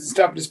Canadians and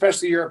stuff,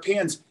 especially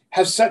Europeans,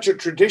 have such a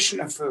tradition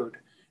of food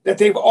that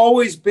they've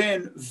always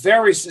been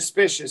very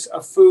suspicious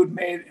of food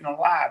made in a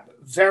lab,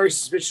 very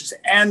suspicious,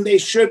 and they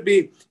should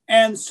be,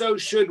 and so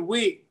should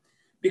we.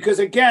 Because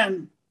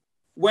again,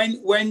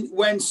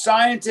 when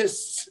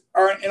scientists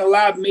are in a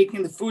lab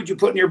making the food you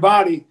put in your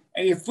body,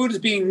 and your food is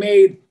being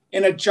made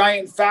in a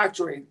giant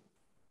factory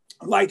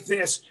like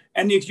this,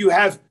 and if you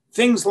have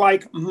things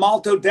like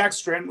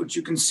maltodextrin, which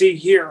you can see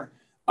here,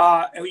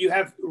 and you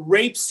have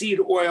rapeseed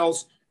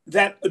oils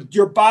that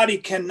your body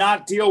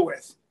cannot deal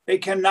with. They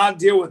cannot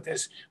deal with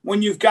this.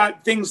 When you've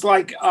got things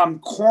like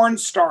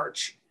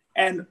cornstarch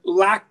and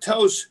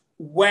lactose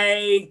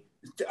whey,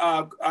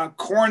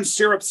 corn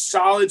syrup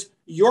solids,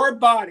 your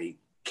body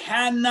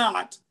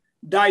cannot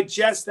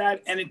digest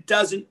that and it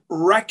doesn't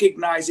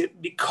recognize it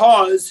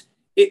because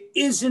it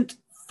isn't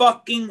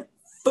fucking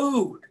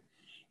food.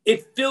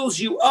 It fills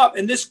you up.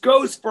 And this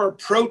goes for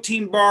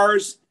protein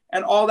bars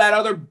and all that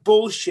other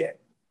bullshit.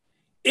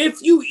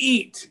 If you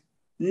eat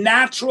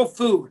natural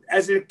food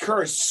as it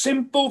occurs,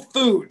 simple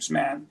foods,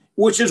 man,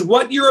 which is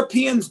what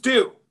Europeans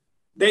do.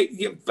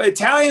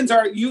 Italians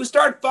you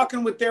start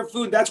fucking with their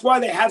food. That's why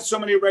they have so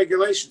many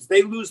regulations.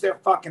 They lose their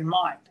fucking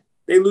mind.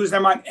 They lose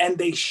their mind, and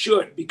they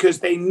should, because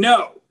they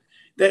know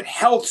that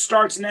health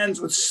starts and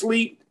ends with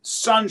sleep,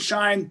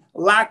 sunshine,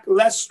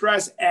 less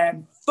stress,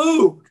 and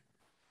food.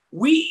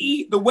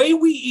 The way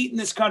we eat in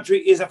this country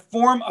is a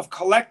form of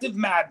collective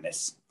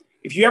madness.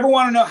 If you ever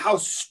want to know how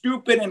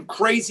stupid and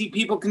crazy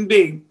people can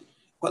be,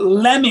 but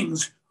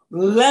lemmings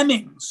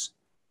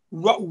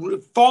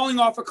falling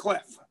off a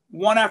cliff,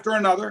 one after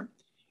another,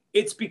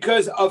 it's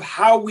because of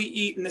how we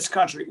eat in this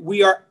country.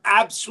 We are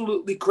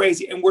absolutely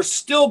crazy, and we're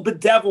still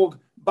bedeviled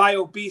by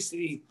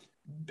obesity.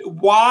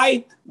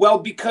 Why? Well,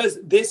 because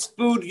this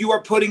food you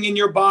are putting in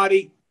your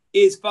body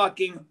is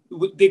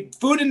the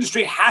food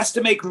industry has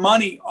to make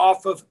money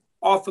off of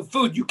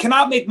food. You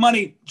cannot make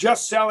money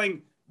just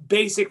selling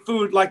basic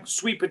food like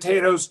sweet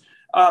potatoes,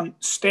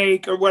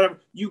 steak or whatever.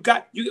 You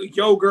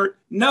yogurt.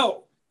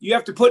 No, you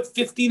have to put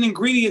 15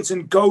 ingredients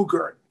in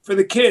Go-Gurt for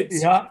the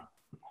kids. Yeah.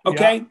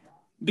 Okay. Yeah.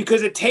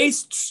 Because it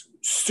tastes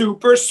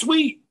super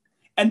sweet.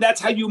 And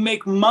that's how you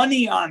make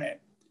money on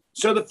it.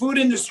 So the food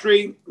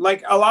industry,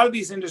 like a lot of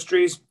these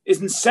industries,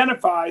 is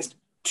incentivized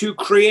to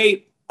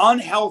create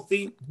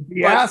unhealthy,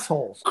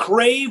 assholes,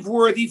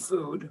 crave-worthy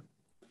food.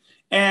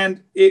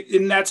 And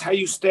that's how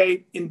you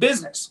stay in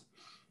business.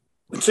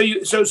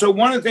 So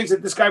one of the things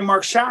that this guy,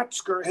 Mark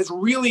Schatzker, has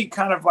really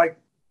kind of like,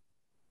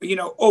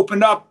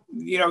 opened up,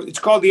 it's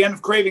called The End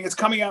of Craving. It's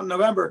coming out in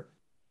November.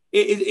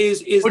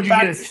 Is the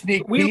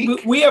fact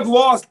we have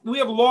lost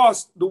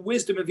the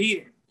wisdom of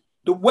eating.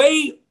 The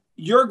way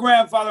your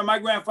grandfather, my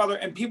grandfather,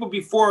 and people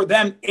before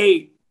them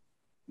ate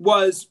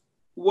was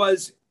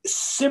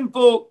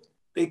simple.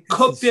 They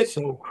cooked it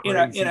in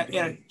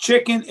a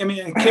kitchen.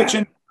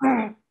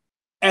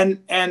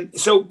 And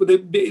so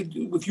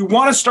if you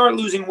want to start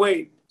losing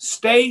weight,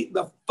 stay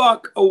the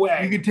fuck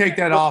away. You can take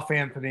that off,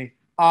 Anthony.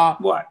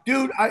 What?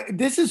 Dude,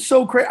 this is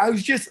so crazy. I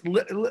was just,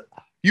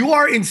 you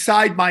are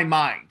inside my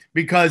mind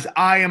because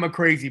I am a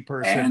crazy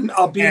person. And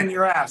I'll be in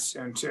your ass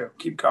soon too.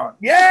 Keep going.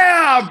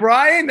 Yeah,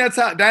 Brian, that's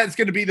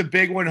going to be the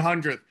big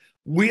 100th.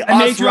 I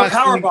made you a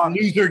power bomb.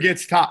 Loser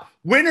gets topped.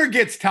 Winner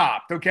gets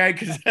topped, okay?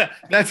 Because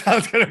that's how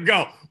it's going to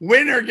go.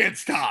 Winner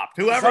gets topped.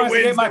 Whoever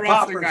wins the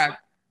wrestling match.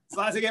 As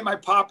long as I get my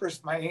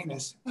poppers, my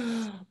anus.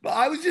 But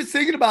I was just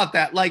thinking about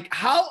that. Like,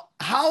 how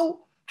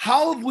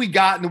have we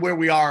gotten to where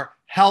we are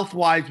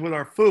health-wise with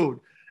our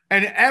food?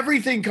 And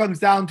everything comes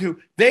down to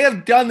they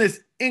have done this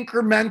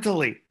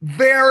incrementally,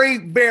 very,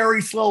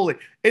 very slowly.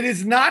 It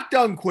is not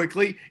done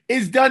quickly.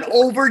 It's done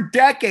over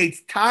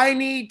decades,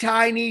 tiny,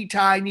 tiny,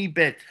 tiny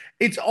bit.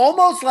 It's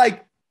almost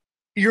like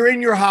you're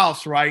in your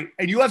house, right?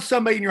 And you have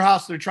somebody in your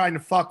house that are trying to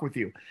fuck with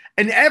you.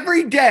 And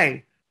every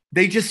day,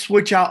 they just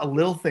switch out a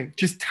little thing,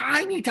 just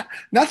tiny,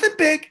 nothing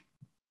big.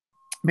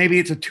 Maybe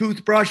it's a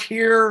toothbrush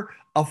here,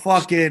 a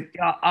fucking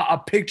a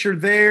picture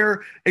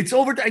there. It's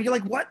over. And you're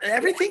like, what?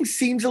 Everything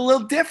seems a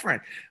little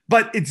different,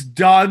 but it's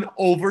done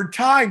over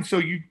time, so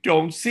you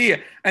don't see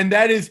it. And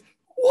that is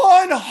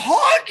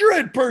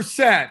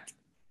 100%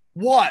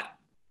 what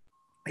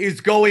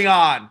is going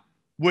on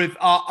with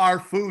our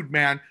food,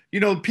 man.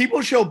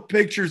 People show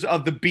pictures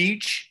of the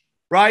beach,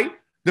 right?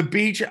 The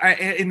beach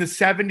in the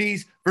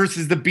 70s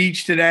versus the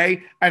beach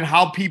today, and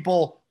how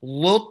people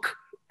look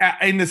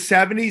in the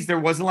 70s. There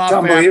wasn't a lot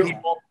of fat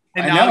people,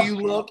 and now you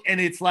look and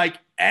it's like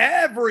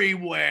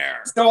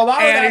everywhere. So a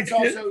lot of that's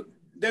also,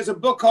 there's a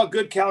book called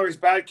Good Calories,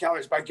 Bad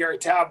Calories by Gary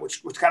Taub,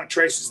 which kind of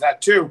traces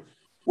that too,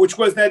 which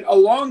was that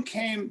along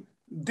came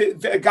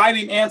a guy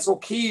named Ansel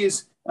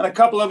Keys and a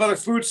couple of other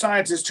food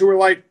scientists who were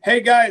like,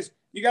 hey guys,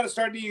 you got to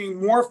start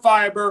eating more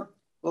fiber,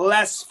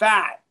 less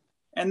fat.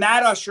 And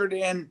that ushered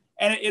in.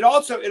 And it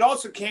also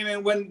came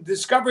in when the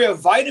discovery of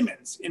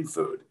vitamins in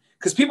food,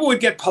 because people would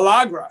get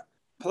pellagra.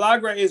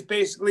 Pellagra is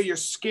basically your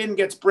skin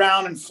gets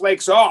brown and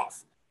flakes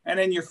off, and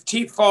then your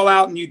teeth fall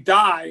out and you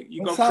die.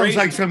 You go crazy. Sounds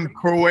like some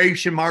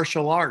Croatian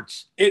martial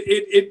arts.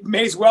 It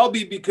may as well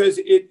be, because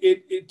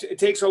it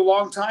takes a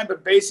long time,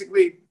 but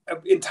basically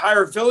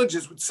entire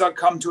villages would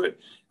succumb to it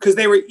because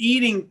they were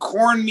eating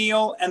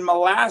cornmeal and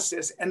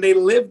molasses, and they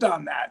lived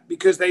on that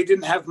because they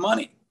didn't have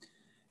money.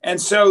 And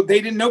so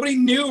nobody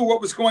knew what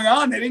was going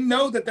on. They didn't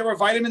know that there were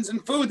vitamins in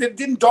food. It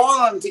didn't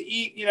dawn on them to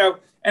eat,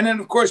 And then,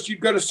 of course,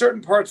 you'd go to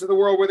certain parts of the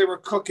world where they were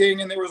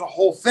cooking and there was a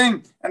whole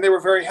thing and they were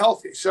very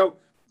healthy. So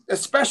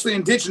especially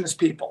indigenous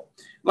people,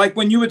 like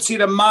when you would see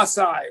the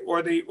Maasai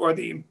or the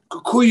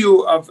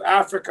Kikuyu of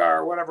Africa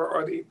or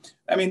whatever,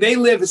 they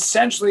live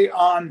essentially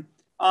on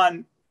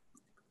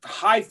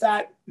high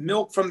fat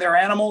milk from their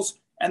animals,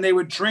 and they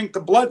would drink the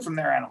blood from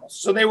their animals.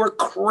 So they were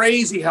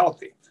crazy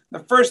healthy. The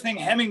first thing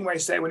Hemingway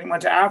said when he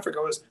went to Africa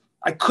was,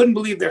 I couldn't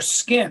believe their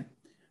skin.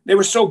 They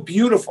were so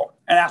beautiful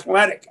and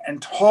athletic and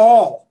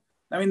tall.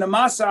 The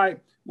Maasai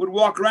would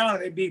walk around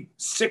and they'd be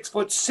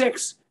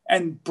 6'6"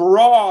 and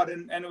broad.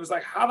 And it was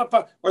like, how the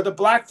fuck? Or the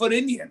Blackfoot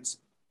Indians,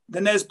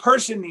 the Nez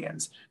Perce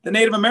Indians, the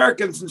Native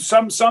Americans, and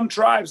some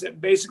tribes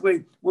that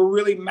basically were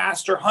really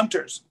master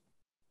hunters.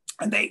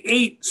 And they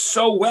ate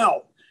so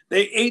well.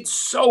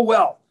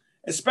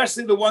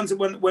 Especially the ones that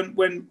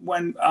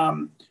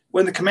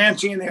when the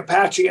Comanche and the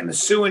Apache and the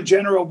Sioux in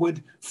general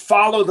would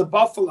follow the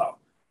buffalo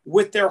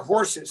with their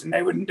horses, and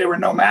they were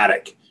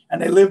nomadic,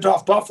 and they lived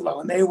off buffalo,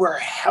 and they were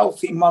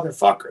healthy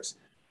motherfuckers.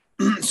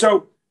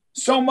 So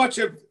much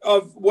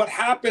of what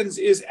happens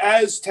is,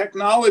 as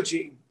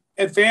technology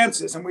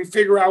advances and we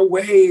figure out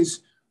ways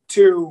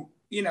to,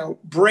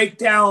 break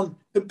down,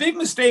 the big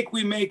mistake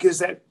we make is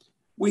that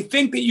we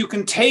think that you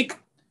can take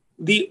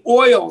the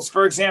oils,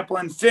 for example,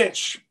 in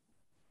fish,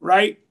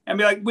 right? And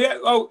be like,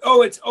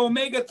 it's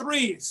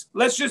omega-3s.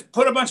 Let's just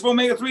put a bunch of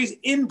omega-3s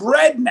in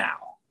bread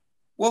now.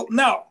 Well,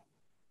 no.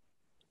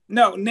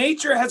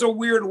 Nature has a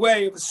weird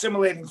way of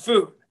assimilating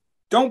food.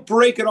 Don't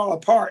break it all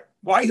apart.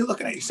 Why are you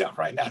looking at yourself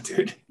right now,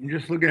 dude? I'm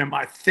just looking at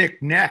my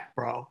thick neck,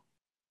 bro.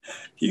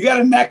 You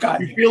got a neck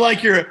on you.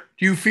 Do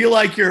you feel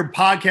like you're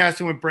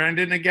podcasting with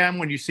Brandon again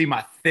when you see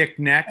my thick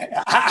neck?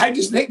 I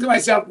just think to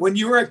myself, when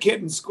you were a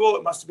kid in school,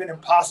 it must have been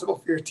impossible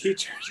for your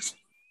teachers.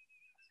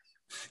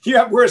 You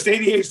have worse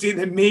ADHD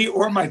than me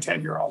or my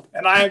 10-year-old,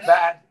 and I have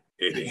bad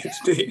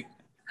ADHD.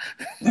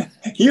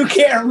 You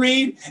can't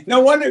read. No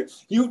wonder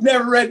you've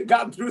never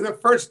gotten through the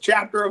first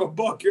chapter of a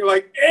book. You're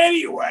like,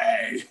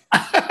 anyway.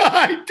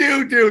 I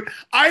do, dude.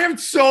 I have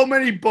so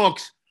many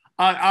books.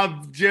 I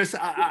want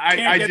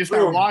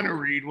to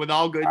read with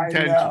all good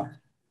intention.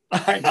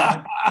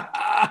 I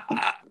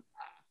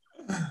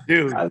know.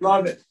 Dude, I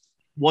love it.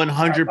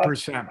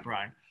 100%,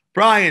 Brian.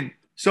 Brian,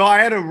 so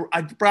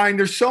Brian,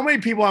 there's so many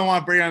people I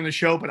want to bring on the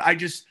show, but I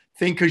just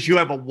think because you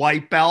have a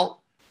white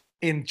belt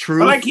in truth.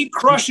 But I keep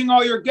crushing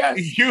all your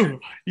guests. You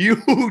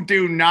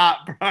do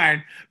not,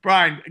 Brian.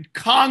 Brian,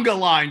 conga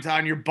lines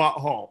on your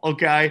butthole,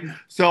 okay?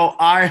 So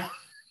I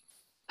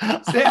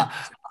want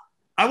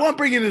to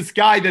bring in this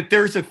guy that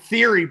there's a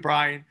theory,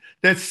 Brian,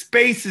 that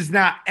space is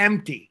not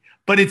empty,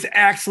 but it's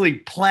actually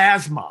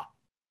plasma.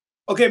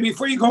 Okay,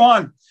 before you go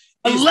on.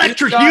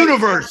 Electric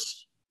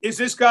universe. Does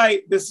this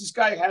guy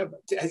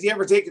has he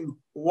ever taken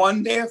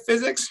one day of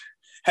physics?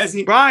 Has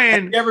he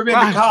ever been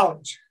to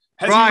college?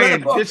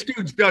 Brian, this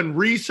dude's done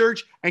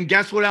research, and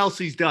guess what else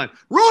he's done?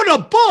 Wrote a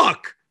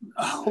book.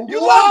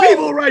 You love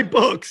people who write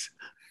books.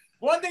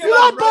 One thing you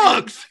love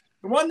books.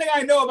 The one thing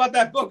I know about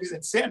that book is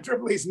that Sam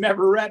Tripoli's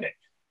never read it.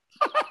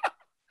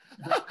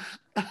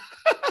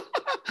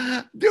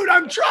 Dude,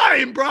 I'm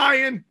trying,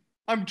 Brian.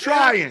 I'm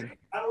trying.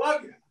 I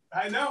love you.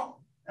 I know.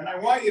 And I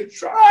want you to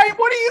try. Brian,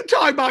 what are you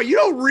talking about? You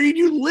don't read,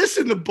 you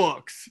listen to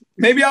books.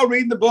 Maybe I'll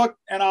read the book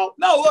and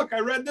look,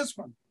 I read this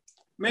one.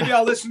 Maybe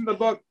I'll listen to the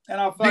book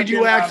and I'll Did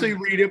you actually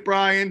read it,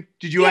 Brian?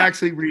 Did you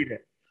actually read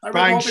it?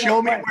 Brian,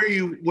 show me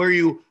where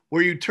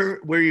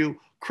you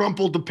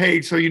crumpled the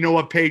page so you know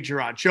what page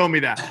you're on. Show me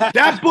that.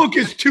 That book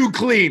is too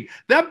clean.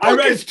 That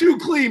book is too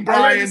clean,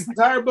 Brian. I read this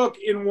entire book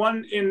in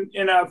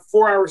a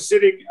 4-hour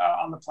sitting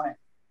on the plane.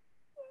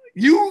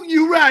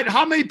 You read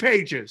how many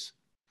pages?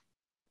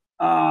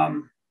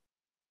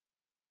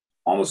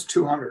 Almost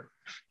 200.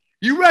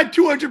 You read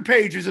 200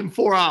 pages in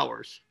 4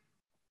 hours.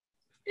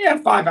 Yeah,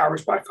 5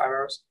 hours, about 5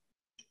 hours.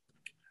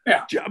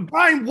 Yeah.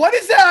 Brian, what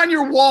is that on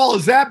your wall?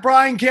 Is that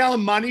Brian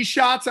Callen money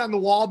shots on the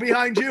wall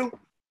behind you?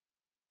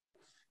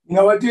 You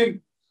know what, dude?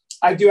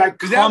 I do.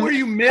 Is that where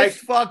you miss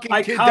fucking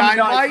Kid Dynamite?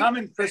 No, I come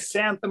in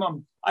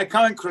chrysanthemum.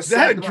 Is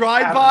that a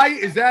drive-by?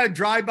 Is that a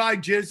drive-by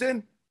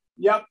jizzing?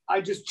 Yep.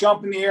 I just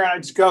jump in the air and I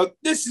just go,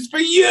 "This is for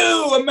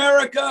you,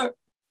 America."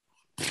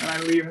 And I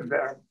leave it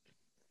there.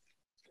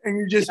 And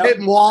you're just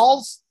hitting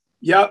walls?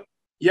 Yep.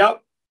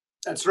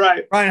 That's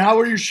right. Brian, how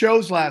were your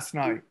shows last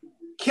night?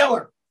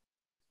 Killer,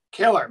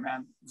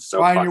 man. So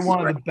Brian, you're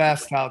one of the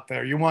best out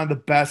there. You're one of the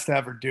best to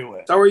ever do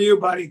it. So are you,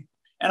 buddy.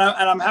 And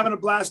I'm having a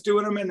blast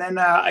doing them. And then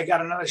I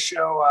got another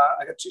show.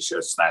 I got 2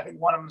 shows tonight. I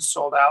think one of them is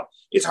sold out.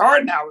 It's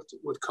hard now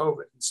with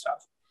COVID and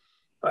stuff.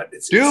 But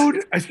it's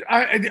Dude,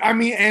 I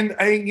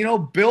mean, you know,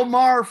 Bill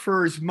Maher,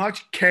 for as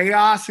much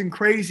chaos and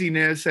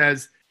craziness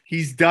as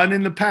he's done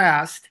in the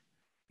past,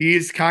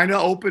 he's kind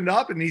of opened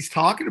up and he's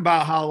talking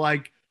about how,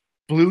 like,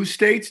 blue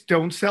states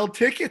don't sell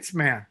tickets,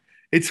 man.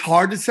 It's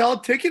hard to sell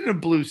a ticket in a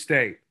blue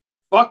state.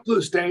 Fuck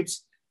blue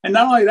states. And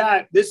not only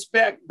that, this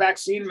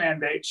vaccine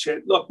mandate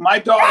shit. Look, my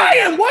daughter.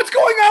 Ryan, what's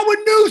going on with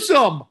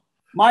Newsom?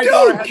 My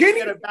daughter has to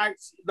get a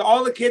vaccine.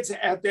 All the kids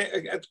at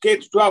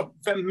K-12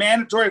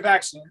 mandatory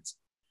vaccines.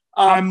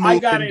 I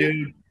got it.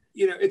 Dude.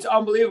 You know, it's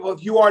unbelievable.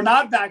 If you are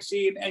not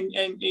vaccinated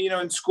and you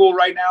know, in school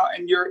right now,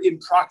 and you're in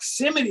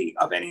proximity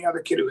of any other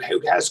kid who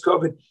has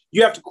COVID,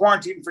 you have to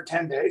quarantine for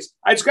 10 days.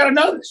 I just got to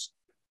know this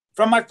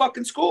from my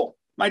fucking school.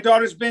 My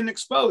daughter's been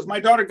exposed. My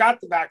daughter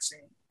got the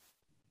vaccine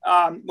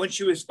when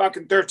she was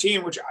fucking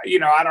 13, which, you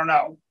know, I don't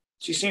know.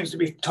 She seems to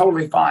be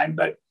totally fine.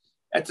 But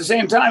at the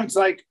same time, it's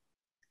like,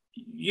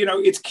 you know,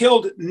 it's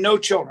killed no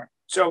children.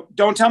 So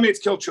don't tell me it's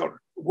killed children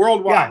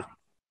worldwide. Yeah.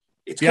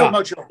 It's killed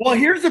no children. Well,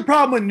 here's the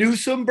problem with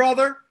Newsom,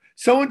 brother.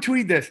 Someone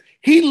tweet this.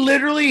 He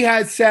literally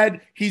has said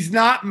he's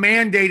not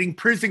mandating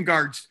prison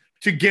guards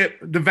to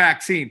get the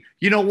vaccine.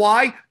 You know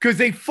why? Because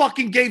they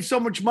fucking gave so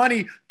much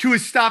money to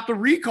stop the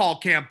recall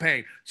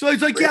campaign. So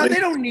he's like, really? Yeah, they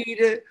don't need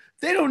it.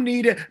 They don't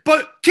need it.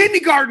 But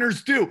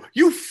kindergartners do.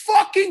 You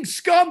fucking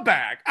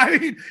scumbag. I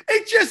mean,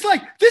 it's just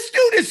like, this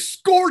dude is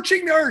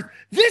scorching the earth.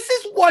 This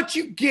is what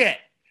you get.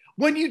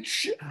 When you,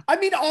 I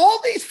mean,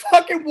 all these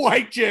fucking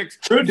white chicks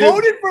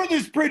voted for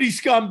this pretty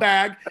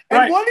scumbag.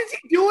 And what is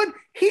he doing?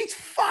 He's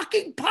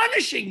fucking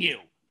punishing you.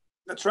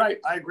 That's right.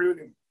 I agree with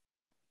him.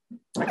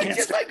 It's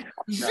just like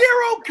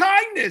zero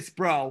kindness,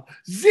 bro.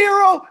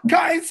 Zero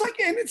kindness.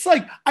 It's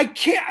like, I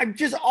can't, I'm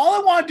just,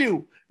 all I want to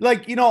do,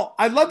 like, you know,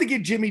 I'd love to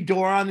get Jimmy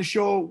Dore on the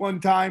show one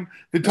time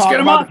to talk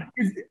about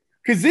it.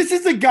 Because this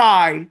is a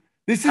guy,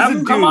 this is a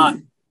dude come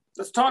on.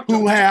 Let's talk to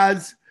who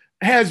has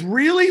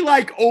really,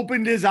 like,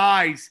 opened his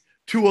eyes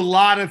to a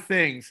lot of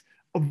things.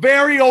 A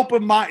very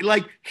open mind.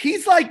 Like,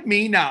 he's like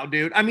me now,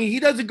 dude. I mean, he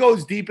doesn't go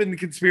as deep into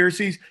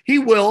conspiracies. He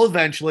will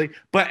eventually,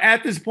 but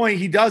at this point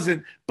he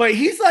doesn't. But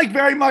he's like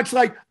very much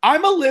like,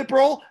 I'm a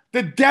liberal.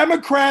 The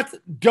Democrats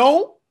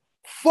don't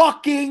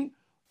fucking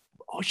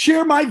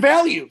share my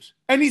values.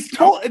 And he's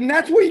told, and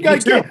that's what you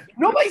guys get.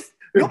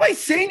 Nobody's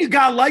saying you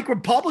gotta like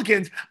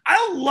Republicans. I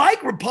don't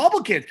like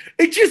Republicans.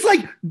 It's just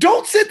like,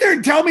 don't sit there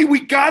and tell me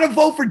we gotta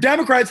vote for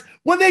Democrats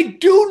when they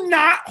do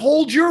not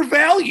hold your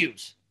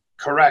values.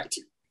 Correct.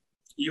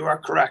 You are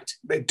correct.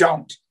 They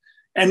don't.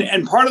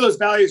 And part of those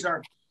values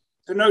are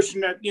the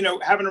notion that,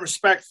 having a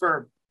respect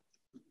for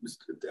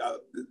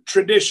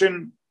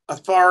tradition,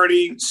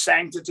 authority,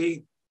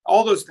 sanctity,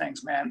 all those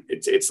things, man.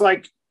 It's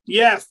like,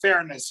 yeah,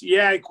 fairness,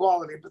 yeah,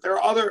 equality, but there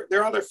are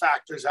other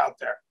factors out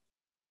there.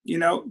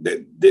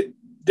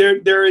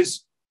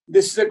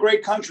 This is a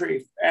great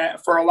country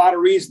for a lot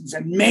of reasons,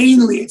 and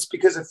mainly it's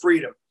because of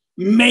freedom.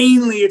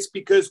 Mainly it's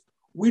because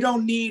we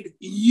don't need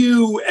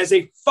you as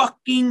a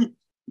fucking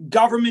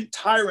government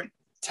tyrant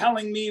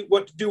telling me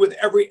what to do with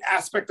every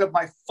aspect of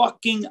my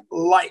fucking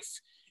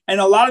life. And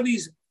a lot of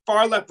these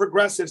far left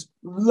progressives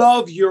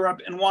love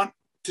Europe and want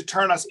to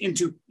turn us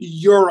into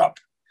Europe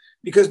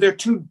because they're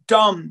too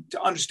dumb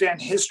to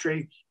understand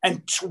history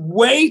and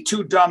way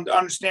too dumb to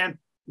understand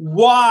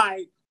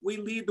why we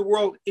lead the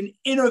world in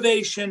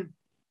innovation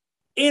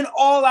in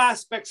all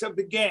aspects of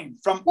the game,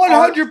 from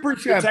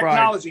 100%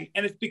 technology. Brian.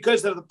 And it's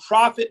because of the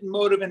profit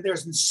motive, and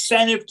there's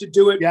incentive to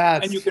do it.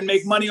 Yes. And you can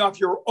make money off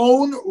your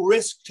own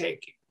risk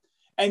taking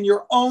and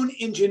your own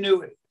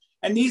ingenuity.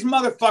 And these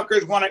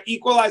motherfuckers want to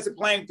equalize the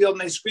playing field,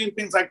 and they scream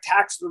things like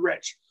tax the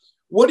rich.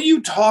 What are you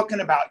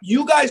talking about?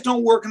 You guys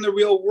don't work in the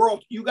real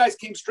world. You guys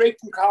came straight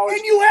from college.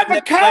 And you have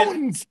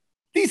accountants.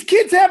 These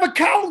kids have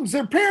accountants.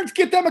 Their parents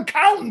get them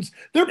accountants.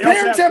 Their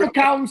parents have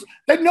accountants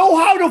that know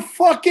how to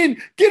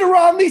fucking get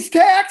around these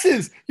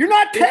taxes. You're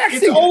not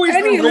taxing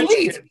any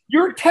elite.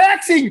 You're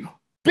taxing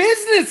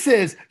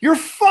businesses. You're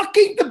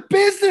fucking the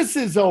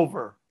businesses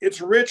over. It's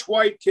rich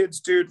white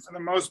kids, dude, for the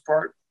most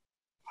part.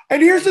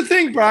 And here's the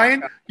thing,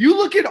 Brian. You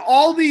look at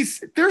all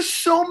these, there's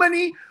so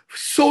many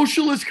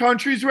socialist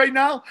countries right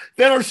now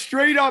that are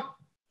straight up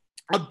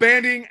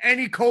abandoning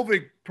any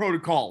COVID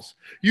protocols.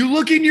 You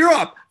look in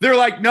Europe, they're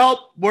like, nope,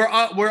 we're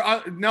off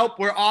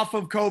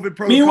of COVID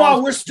protocols.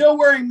 Meanwhile, we're still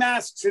wearing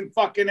masks in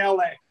fucking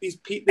LA. Dude,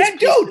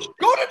 go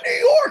to New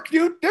York,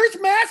 dude. There's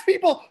mask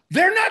people.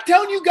 They're not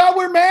telling you gotta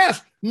wear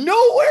masks.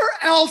 Nowhere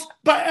else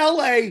but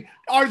LA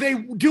are they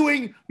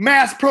doing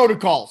mask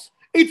protocols.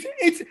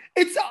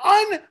 It's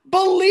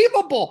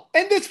unbelievable.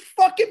 And this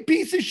fucking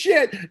piece of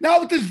shit now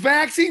with this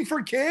vaccine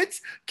for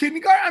kids,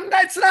 kindergarten,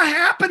 that's not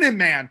happening,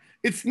 man.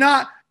 It's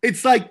not.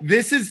 It's like,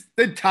 this is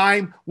the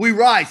time we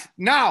rise.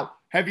 Now,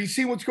 have you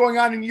seen what's going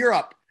on in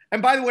Europe?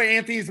 And by the way,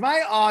 Anthony, is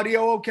my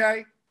audio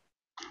okay?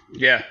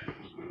 Yeah.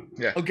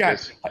 Okay.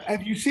 Yes.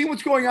 Have you seen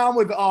what's going on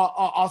with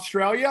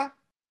Australia?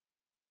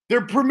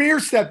 Their premier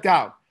stepped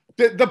down.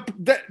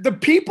 The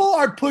people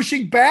are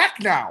pushing back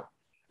now.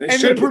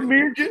 The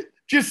premier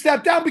just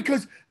stepped down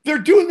because they're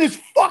doing this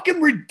fucking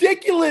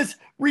ridiculous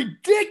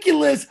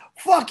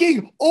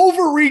fucking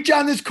overreach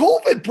on this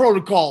COVID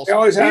protocols.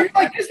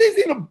 Like, this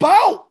isn't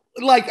about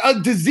like a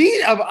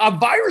disease, a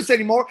virus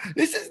anymore.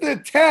 This is an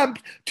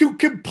attempt to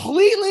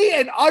completely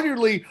and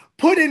utterly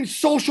put in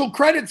social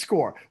credit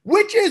score,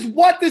 which is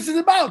what this is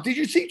about. Did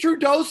you see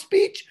Trudeau's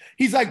speech?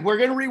 He's like, we're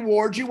going to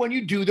reward you when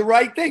you do the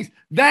right things.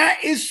 That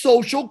is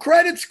social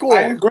credit score.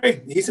 I agree.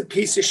 He's a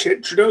piece of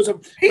shit. Trudeau's a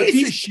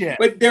piece of shit.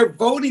 But they're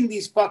voting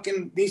these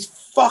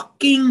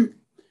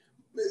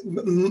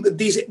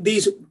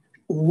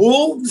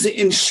wolves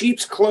in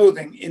sheep's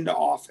clothing into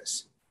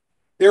office.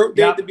 They're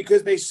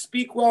because they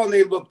speak well and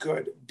they look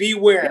good.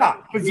 Beware. Yeah,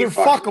 because they're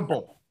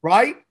fuckable,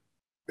 right?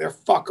 They're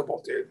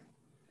fuckable, dude.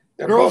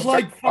 Girls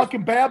like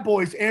fucking bad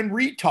boys and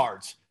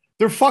retards.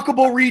 They're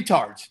fuckable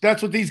retards.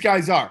 That's what these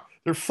guys are.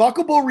 They're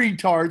fuckable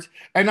retards.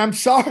 And I'm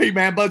sorry,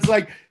 man, but it's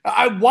like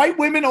white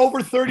women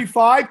over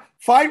 35,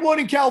 find one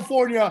in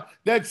California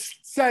that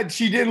said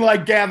she didn't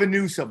like Gavin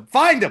Newsom.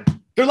 Find them.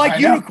 They're like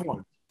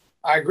unicorns.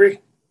 I agree.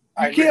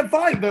 You can't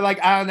find them. They're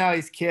like, I don't know,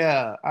 he's cute.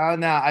 I don't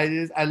know.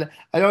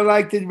 I don't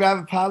like the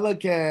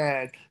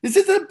Republicans. This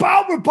isn't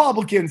about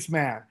Republicans,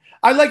 man.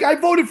 I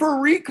voted for a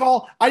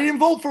recall. I didn't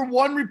vote for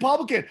one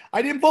Republican.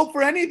 I didn't vote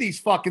for any of these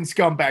fucking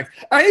scumbags.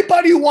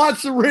 Anybody who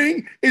wants the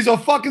ring is a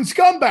fucking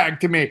scumbag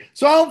to me.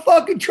 So I don't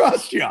fucking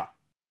trust you.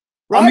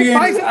 Right?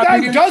 Find some guy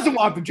who doesn't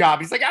want the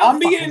job. He's like, I'm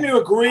beginning to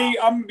agree.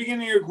 I'm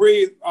beginning to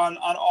agree on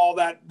all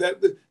that.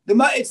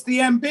 It's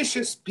the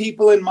ambitious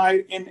people in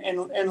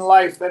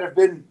life that have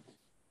been,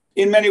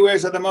 in many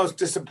ways, are the most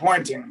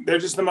disappointing. They're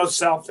just the most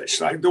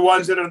selfish. Like the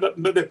ones that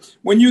are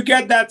when you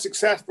get that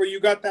successful, you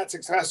got that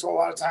successful a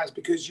lot of times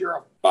because you're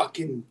a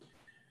fucking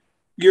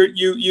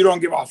you don't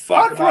give a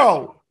fuck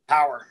about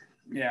power.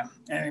 Yeah,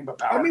 anything but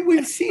power. I mean,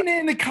 we've seen it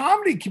in the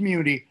comedy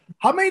community.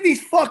 How many of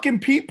these fucking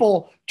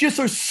people just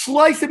are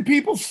slicing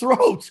people's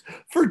throats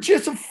for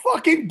just a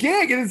fucking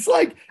gig? And it's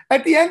like,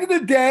 at the end of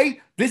the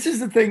day, this is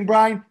the thing,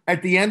 Brian.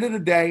 At the end of the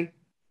day,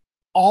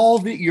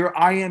 your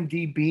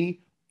IMDb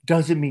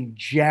doesn't mean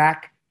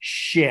jack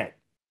shit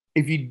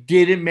if you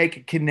didn't make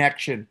a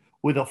connection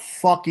with a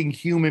fucking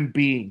human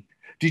being.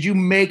 Did you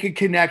make a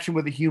connection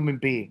with a human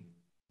being?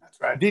 That's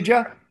right. Did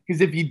you?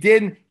 Because if you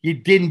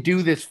didn't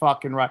do this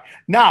fucking right.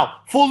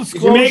 Now, full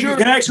disclosure. Did you make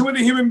a connection with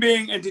a human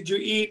being, and did you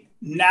eat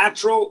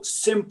natural,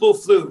 simple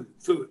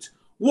foods.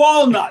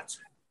 Walnuts,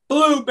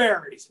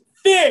 blueberries,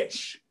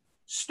 fish,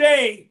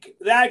 steak,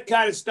 that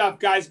kind of stuff,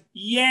 guys.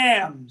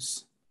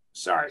 Yams.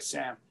 Sorry,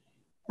 Sam.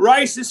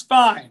 Rice is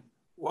fine.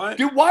 What?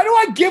 Dude, why do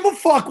I give a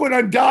fuck when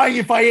I'm dying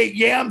if I ate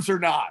yams or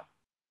not?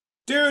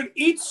 Dude,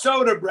 eat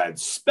soda bread.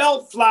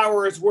 Spelt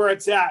flour is where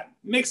it's at.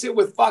 Mix it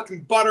with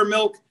fucking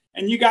buttermilk,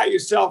 and you got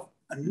yourself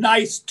a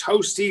nice,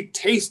 toasty,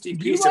 tasty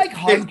piece of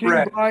hunting,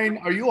 bread. Brian?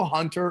 Are you a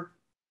hunter?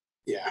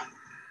 Yeah.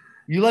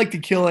 You like to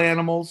kill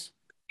animals?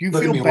 Do you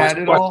feel bad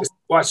at all?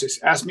 Watch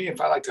this. Ask me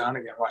if I like to hunt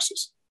again. Watch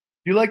this.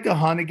 You like to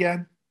hunt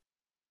again?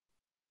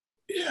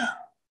 Yeah.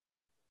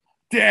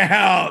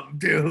 Damn,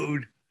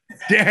 dude.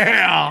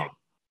 Damn.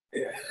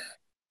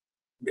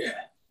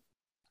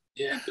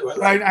 Yeah.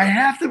 Right, I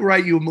have to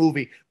write you a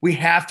movie. We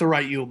have to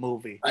write you a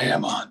movie. I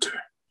am a hunter.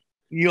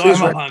 You are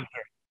a hunter.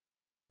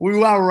 We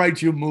want to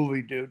write you a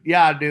movie, dude.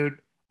 Yeah, dude.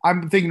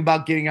 I'm thinking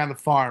about getting on the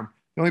farm.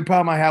 The only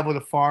problem I have with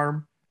a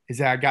farm is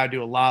that I got to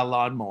do a lot of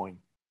lawn mowing.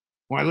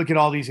 When I look at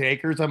all these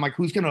acres, I'm like,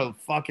 who's going to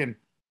fucking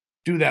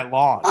do that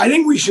lawn? I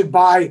think we should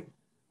buy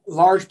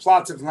large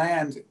plots of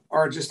land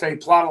or just a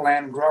plot of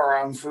land and grow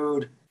our own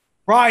food.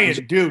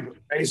 Brian, dude.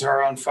 Raise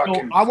our own fucking.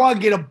 So I want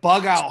to get a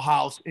bug out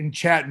house in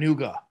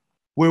Chattanooga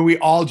where we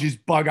all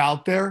just bug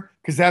out there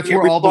because that's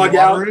where all the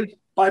water is.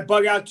 By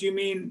bug out, do you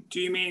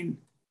mean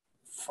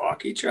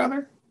fuck each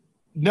other?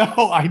 No,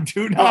 I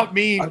do not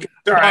mean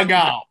bug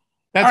out.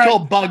 That's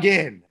called bug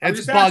in.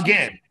 That's bug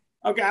in.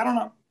 Okay, I don't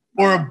know.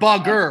 Or a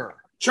bugger.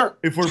 Sure.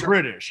 If we're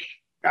British.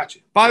 Gotcha.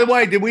 By the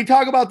way, did we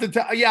talk about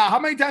how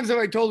many times have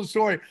I told the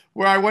story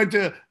where I went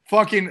to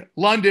fucking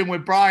London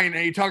with Brian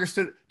and he took us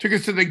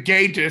to the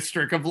gay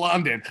district of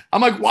London?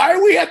 I'm like, why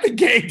are we at the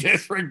gay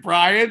district,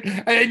 Brian?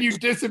 And then you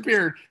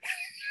disappeared.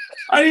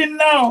 I didn't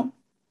know.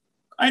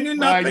 I knew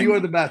nothing. Brian, you are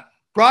the best.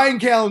 Brian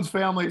Callen's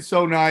family is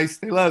so nice.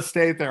 They let us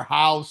stay at their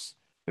house.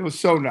 It was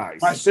so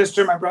nice. My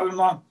sister, my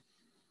brother-in-law.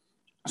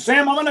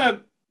 Sam, I'm going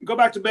to go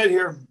back to bed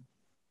here.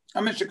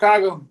 I'm in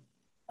Chicago.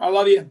 I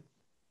love you.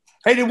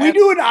 Hey, did we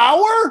do an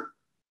hour?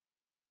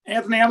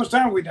 Anthony, how much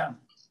time have we done?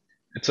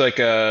 It's like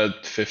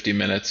 50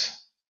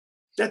 minutes.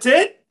 That's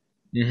it?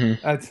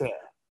 Mm-hmm. That's it.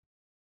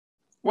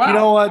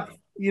 Wow.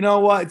 You know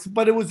what?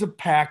 But it was a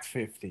packed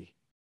 50.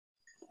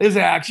 It was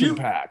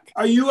action-packed.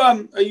 Are you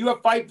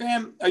a fight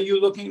fan? Are you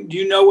looking? Do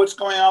you know what's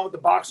going on with the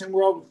boxing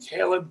world with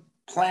Caleb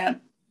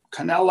Plant,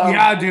 Canelo?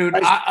 Yeah, dude.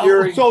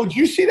 So did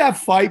you see that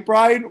fight,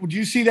 Brian? Did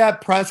you see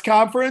that press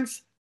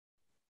conference?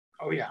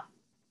 Oh, yeah.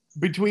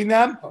 Between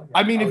them? Oh, yeah.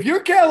 I mean, if you're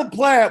Caleb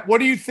Plant,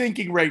 what are you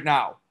thinking right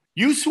now?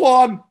 You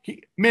swung,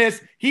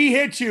 missed, he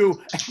hit you,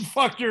 and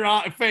fucked your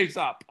face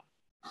up.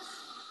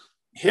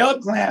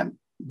 Caleb Plant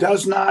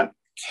does not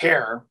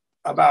care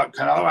about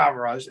Canelo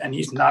Alvarez, and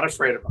he's not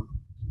afraid of him.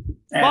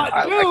 And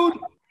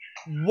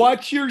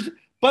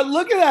but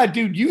look at that,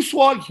 dude. You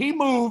swung, he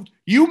moved,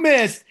 you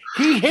missed,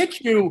 he hit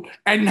you,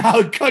 and now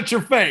it cut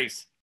your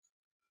face.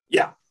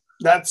 Yeah,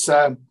 that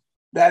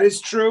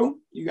is true.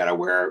 You gotta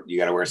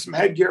wear some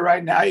headgear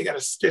right now. You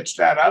gotta stitch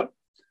that up.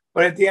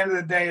 But at the end of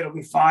the day, it'll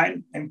be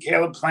fine. And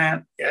Caleb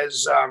Plant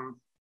is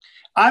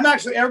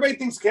everybody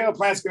thinks Caleb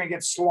Plant's gonna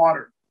get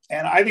slaughtered.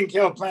 And I think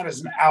Caleb Plant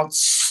is an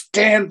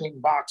outstanding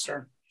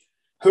boxer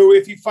who,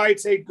 if he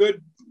fights a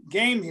good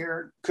game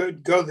here,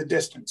 could go the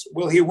distance.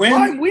 Will he win?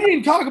 Brian, we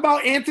didn't talk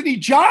about Anthony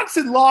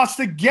Johnson lost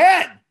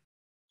again.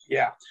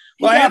 Yeah.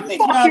 Well, Anthony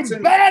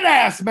Johnson,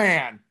 badass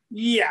man.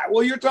 Yeah.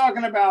 Well, you're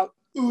talking about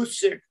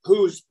Usyk,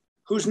 who's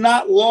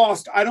not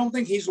lost. I don't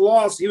think he's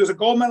lost. He was a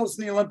gold medalist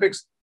in the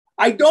Olympics.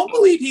 I don't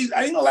believe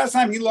I think the last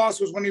time he lost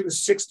was when he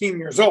was 16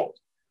 years old.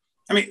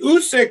 I mean,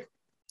 Usyk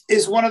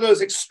is one of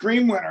those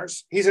extreme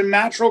winners. He's a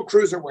natural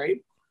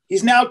cruiserweight.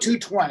 He's now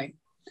 220.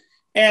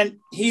 And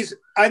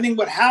I think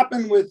what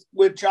happened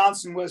with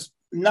Johnson was,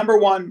 number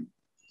one,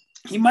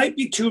 he might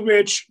be too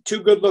rich,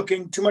 too good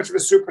looking, too much of a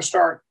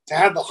superstar to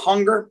have the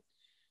hunger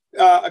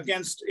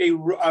against a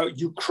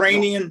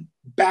Ukrainian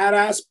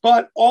badass.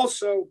 But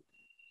also,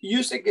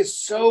 Usyk is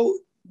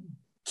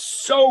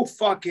so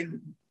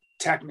fucking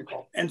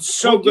technical and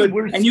so good,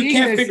 and you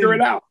can't figure it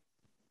out.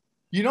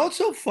 You know what's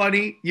so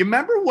funny? You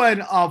remember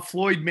when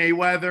Floyd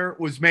Mayweather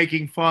was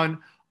making fun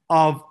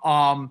of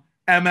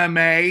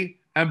MMA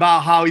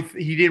about how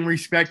he didn't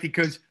respect it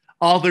because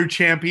all their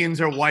champions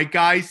are white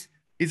guys?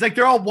 He's like,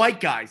 they're all white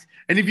guys.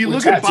 And if you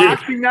look at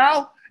boxing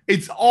now,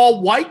 it's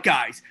all white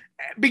guys.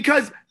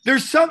 Because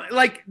there's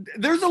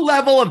a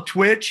level of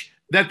twitch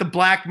that the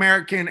black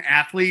American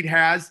athlete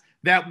has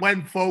that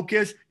when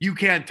focused, you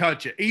can't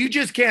touch it. You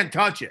just can't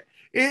touch it.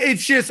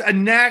 It's just a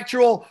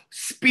natural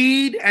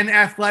speed and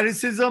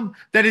athleticism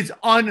that is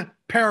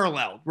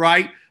unparalleled,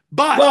 right?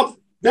 But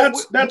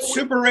that's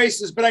super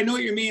racist, but I know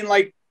what you mean.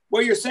 Like,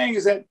 what you're saying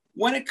is that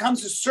when it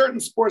comes to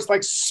certain sports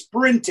like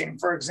sprinting,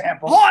 for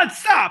example. Hold on,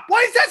 stop. Why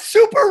is that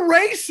super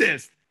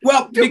racist?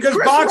 Well, dude, because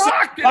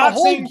boxing a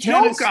whole joke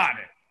tennis, on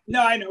it.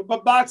 No, I know,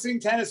 but boxing,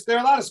 tennis, there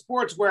are a lot of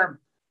sports where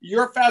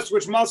your fast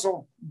twitch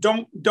muscle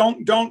don't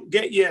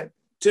get you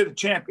to the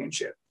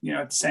championship,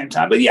 at the same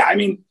time. But yeah, I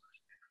mean,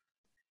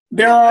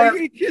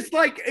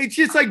 It's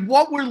just like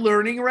what we're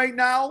learning right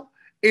now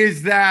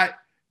is that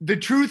the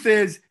truth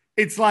is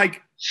it's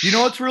like, you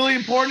know what's really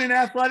important in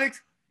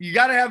athletics? You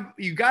gotta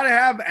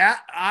have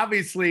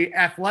obviously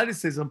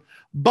athleticism,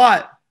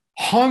 but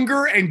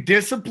hunger and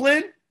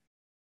discipline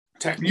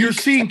you're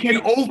seeing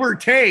can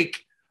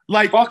overtake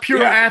like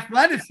pure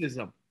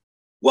athleticism.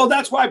 Well,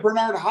 that's why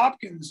Bernard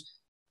Hopkins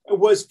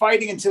was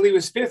fighting until he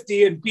was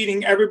 50 and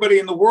beating everybody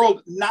in the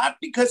world, not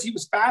because he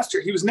was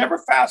faster. He was never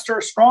faster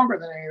or stronger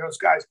than any of those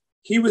guys.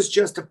 He was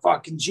just a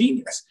fucking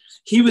genius.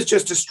 He was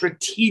just a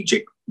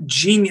strategic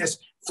genius.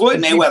 Floyd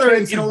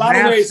Mayweather, in a lot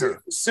of ways, is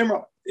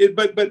similar.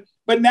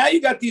 But now you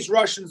got these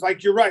Russians,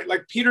 like you're right,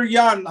 like Peter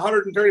Yan, the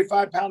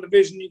 135-pound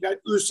division. You got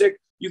Usyk,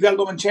 you got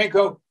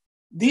Lomachenko.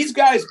 These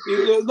guys,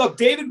 look,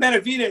 David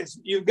Benavidez.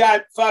 You've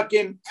got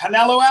fucking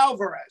Canelo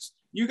Alvarez.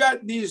 You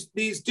got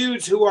these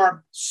dudes who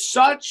are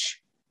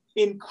such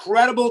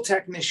incredible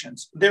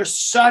technicians. They're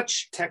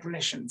such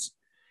technicians.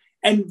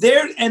 And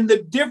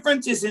the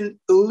difference is in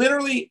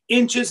literally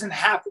inches and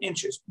half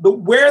inches. But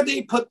where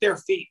they put their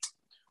feet,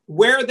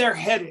 where their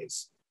head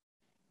is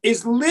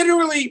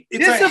literally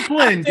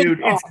discipline, dude.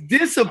 It's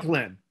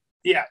discipline.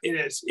 Yeah, it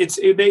is.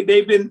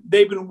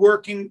 They've been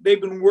working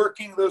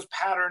those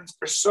patterns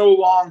for so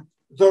long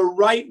the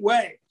right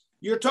way.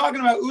 You're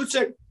talking about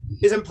Usyk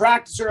is a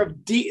practicer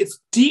of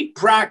deep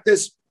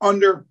practice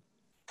under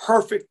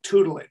perfect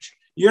tutelage.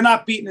 You're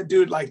not beating a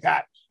dude like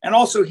that. And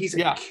also he's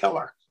a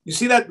killer. You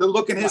see that, the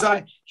look in his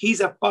eye? He's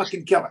a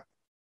fucking killer.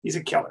 He's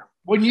a killer.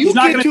 When you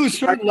get to a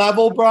certain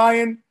level,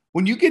 Brian,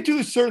 when you get to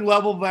a certain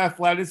level of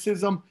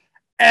athleticism,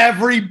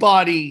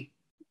 everybody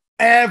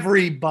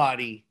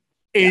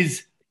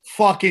is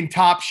fucking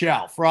top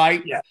shelf,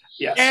 right? Yeah.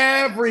 Yes.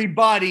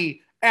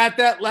 Everybody at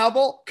that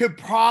level could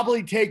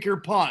probably take your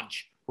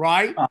punch,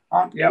 right?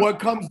 Yep. What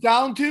comes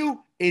down to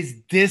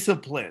is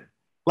discipline.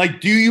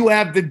 Like, do you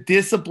have the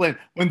discipline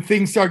when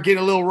things start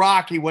getting a little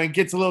rocky, when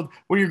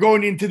you're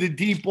going into the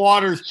deep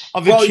waters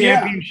of the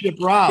championship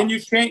round?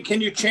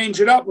 Can you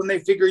change it up when they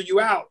figure you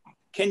out?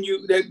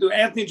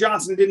 Anthony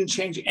Johnson didn't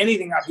change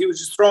anything up. He was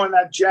just throwing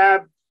that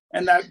jab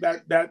and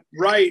that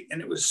right.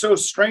 And it was so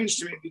strange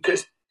to me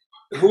because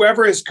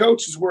whoever his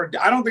coaches were,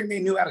 I don't think they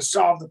knew how to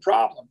solve the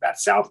problem. That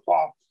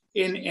southpaw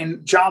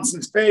in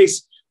Johnson's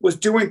face was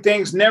doing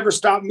things, never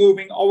stopped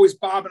moving, always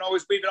bobbing,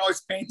 always weaving,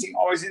 always fainting,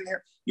 always in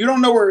there. You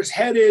don't know where his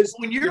head is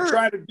when you're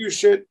trying to do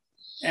shit.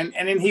 And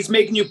then he's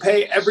making you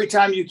pay every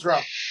time you throw.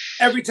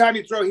 Every time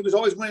you throw, he was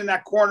always winning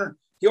that corner.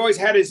 He always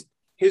had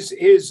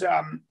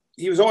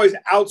he was always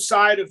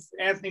outside of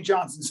Anthony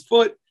Johnson's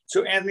foot.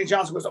 So Anthony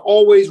Johnson was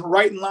always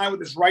right in line with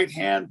his right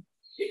hand.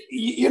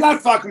 You're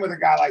not fucking with a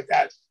guy like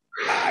that.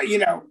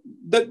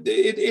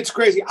 It's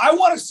crazy. I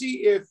want to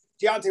see if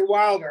Deontay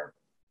Wilder,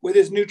 with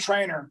his new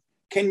trainer,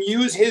 can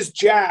use his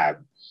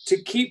jab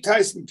to keep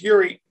Tyson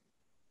Fury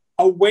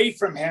away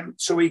from him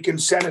so he can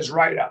set his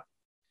right up.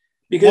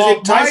 Because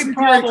if Tyson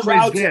Fury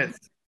crowds him,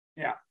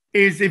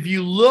 is if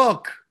you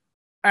look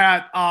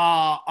at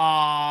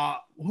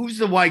who's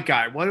the white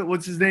guy?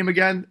 What's his name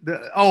again?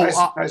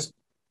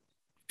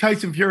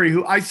 Tyson Fury.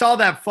 Who I saw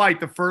that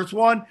fight, the first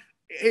one,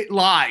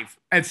 live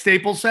at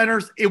Staples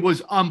Centers. It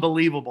was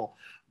unbelievable.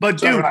 But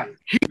dude,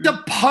 he's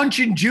a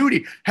punching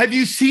Judy. Have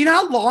you seen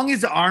how long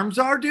his arms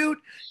are, dude?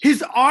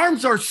 His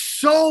arms are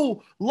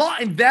so long,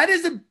 and that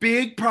is a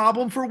big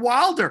problem for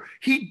Wilder.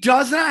 He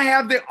does not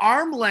have the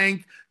arm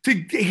length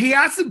he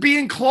has to be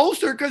in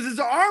closer because his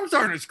arms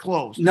aren't as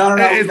close.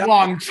 As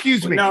long.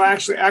 Excuse me. No,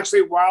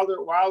 actually,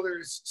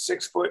 Wilder's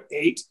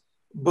 6'8".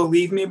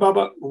 Believe me,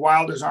 Bubba,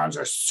 Wilder's arms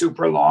are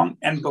super long,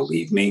 and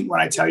believe me when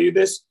I tell you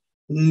this,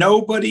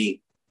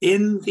 nobody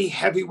in the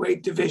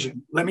heavyweight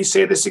division. Let me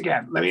say this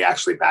again. Let me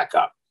actually back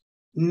up.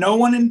 No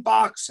one in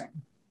boxing,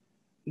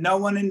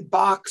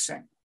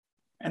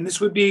 and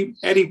this would be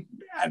Teddy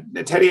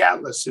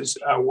Atlas's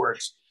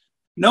words.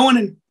 No one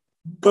in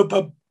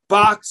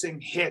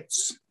boxing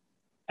hits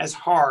as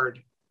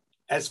hard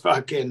as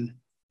fucking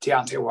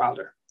Deontay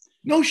Wilder.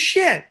 No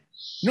shit.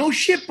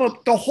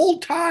 But the whole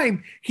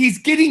time he's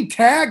getting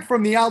tagged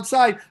from the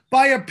outside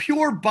by a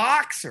pure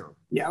boxer.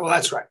 Yeah, well,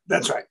 that's right.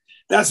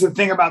 That's the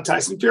thing about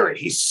Tyson Fury.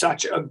 He's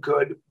such a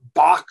good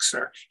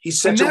boxer. He's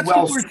such a well-schooled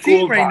boxer. What we're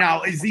seeing right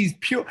now is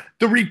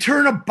the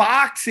return of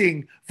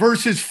boxing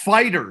versus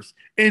fighters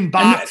in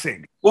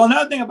boxing. Well,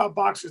 another thing about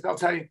boxers, I'll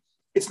tell you,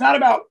 it's not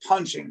about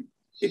punching.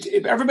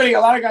 A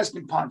lot of guys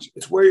can punch.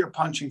 It's where you're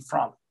punching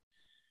from.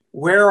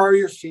 Where are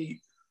your feet?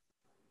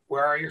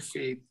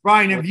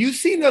 Ryan, have you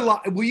seen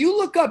will you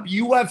look up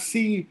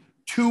UFC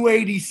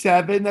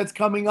 287 that's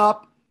coming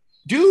up?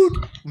 Dude,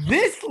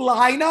 this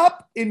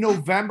lineup in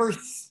November,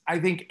 I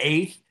think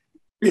 8th,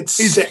 is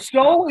sick.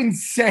 So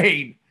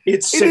insane.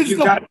 It's sick. You've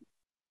got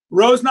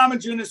Rose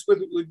Namajunas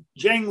with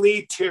Zhang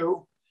Li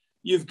too.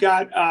 You've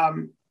got,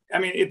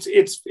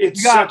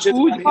 it's such a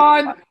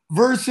Usman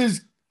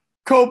versus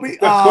Kobe.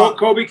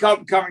 Kobe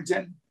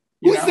Covington.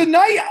 Who's the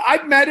nice?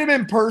 I've met him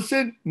in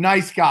person.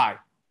 Nice guy.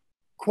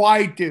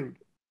 Quiet dude.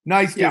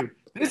 Nice dude.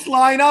 This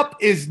lineup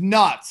is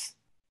nuts.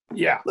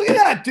 Yeah. Look at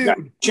that, dude. Yeah.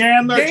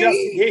 Chandler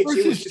Danny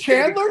versus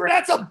Chandler.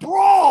 That's a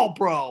brawl,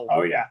 bro.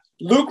 Oh yeah.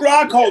 Luke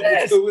Rockhold.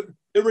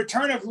 The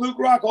return of Luke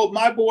Rockhold,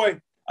 my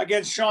boy,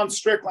 against Sean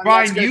Strickland.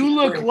 Brian, you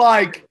look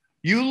like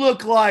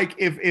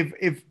if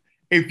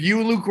you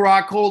and Luke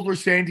Rockhold were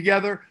staying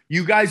together,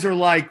 you guys are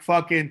like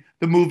fucking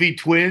the movie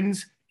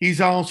Twins.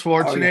 He's Arnold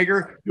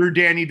Schwarzenegger. Oh, yeah. You're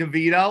Danny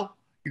DeVito.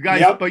 You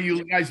guys, but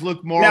you guys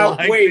look more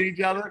alike than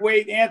each other.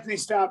 Wait, Anthony,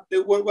 stop.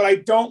 What I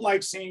don't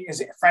like seeing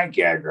is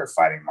Frankie Edgar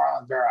fighting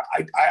Marlon Vera.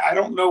 I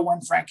don't know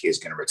when Frankie is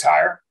going to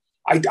retire.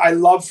 I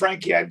love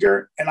Frankie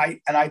Edgar, and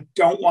I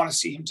don't want to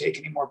see him take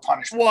any more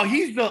punishment. Well,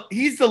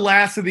 he's the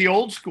last of the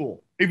old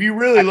school. If you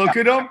really look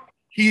at him,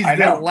 he's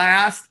the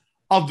last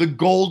of the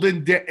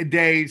golden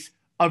days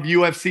of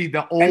UFC,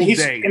 the old days.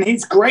 And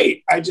he's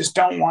great. I just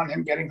don't want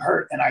him getting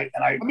hurt.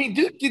 I mean,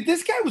 dude,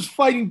 this guy was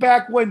fighting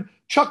back when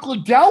Chuck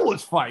Liddell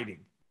was fighting.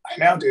 I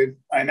know, dude.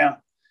 I know.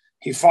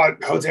 He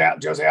fought Jose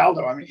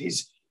Aldo. I mean,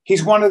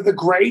 he's one of the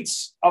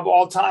greats of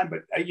all time.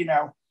 But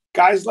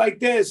guys like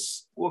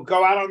this will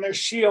go out on their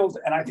shield,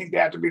 and I think they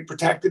have to be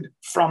protected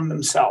from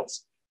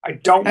themselves. I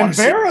don't want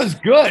to. And Vera's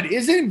good,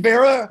 isn't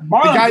Vera? The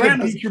guy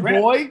that beat your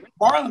boy.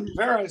 Marlon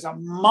Vera is a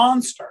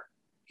monster.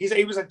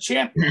 He was a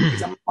champion.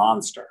 He's a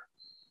monster.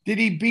 Did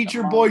he beat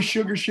your boy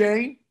Sugar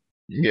Shane?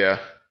 Yeah.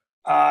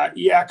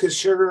 Yeah, because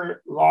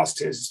Sugar lost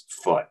his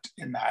foot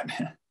in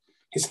that.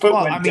 His foot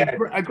went dead.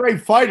 A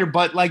great fighter,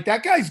 but like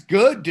that guy's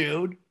good,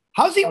 dude.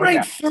 How's he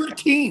ranked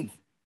 13th?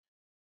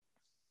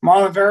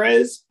 Marlon Vera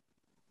is?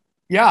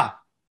 Yeah.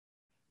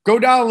 Go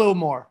down a little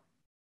more.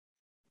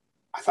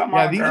 I thought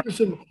Marlon Vera. These are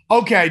some.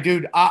 Okay,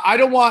 dude. I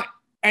don't want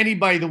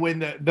anybody to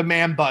win the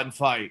man bun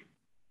fight.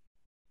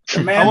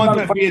 I want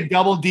that to be a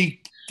double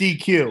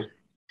DQ.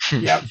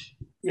 Yep.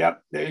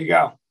 There you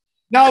go.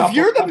 Now, if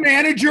you're the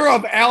manager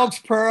of Alex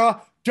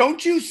Pereira,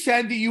 don't you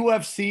send the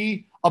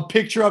UFC a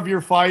picture of your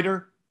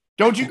fighter?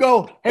 Don't you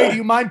go, hey, do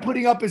you mind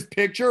putting up his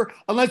picture?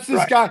 Unless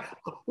this guy,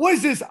 what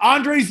is this?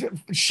 Andre's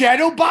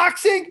shadow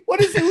boxing? What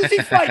is it? Who's he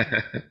fighting?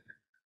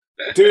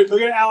 Dude,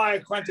 look at Al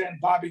Iaquinta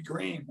and Bobby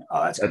Green.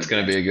 Oh, that's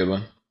going to be a good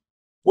one.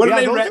 What's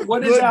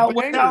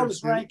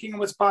Al's ranking and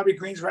what's Bobby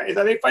Green's ranking?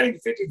 Are they fighting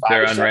 55?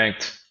 They're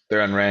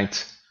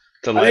unranked.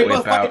 It's a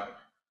lightweight bout.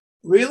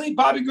 Really?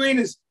 Bobby Green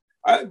is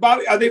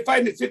Bobby. Are they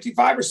fighting at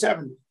 55 or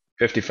 70?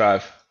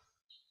 55.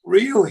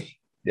 Really?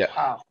 Yeah.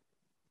 Wow.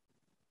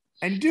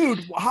 And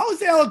dude, how is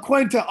Al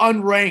Iaquinta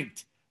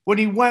unranked when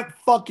he went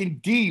fucking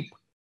deep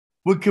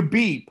with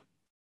Khabib?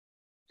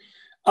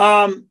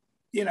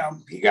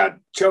 He got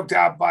choked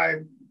out by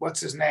what's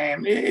his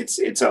name.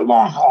 It's a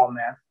long haul,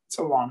 man. It's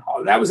a long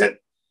haul. That was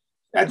it.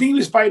 I think he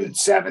was fighting at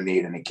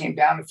 70, then it came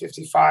down to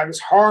 55. It's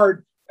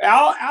hard.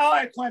 Al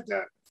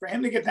Iaquinta, for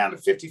him to get down to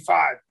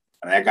 55,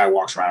 and that guy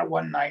walks around at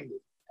 190.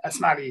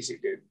 That's not easy,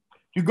 dude.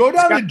 You go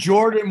down to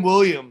Jordan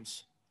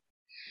Williams.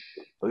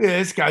 Look at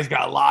this guy's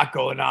got a lot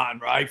going on,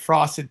 right?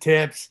 Frosted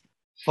tips,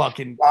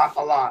 fucking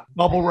a lot.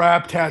 Bubble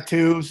wrap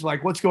tattoos.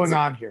 Like, what's going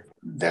on here?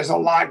 There's a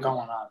lot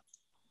going on.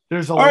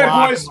 There's a lot. All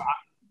right, boys.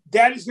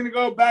 Daddy's going to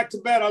go back to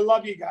bed. I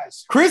love you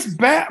guys.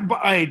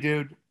 Hey,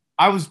 dude.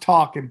 I was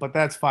talking, but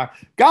that's fine.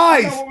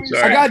 Guys,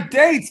 I got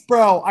dates,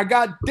 bro. I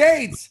got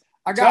dates.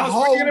 I got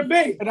home, where you're going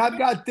to be. And I've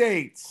got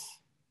dates.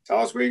 Tell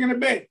us where you're going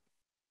to be.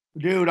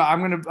 Dude, I'm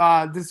going to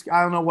I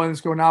don't know when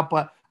it's going out,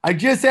 but I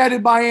just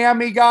added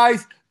Miami,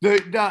 guys.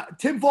 The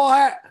tinfoil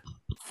hat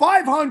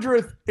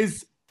 500th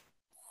is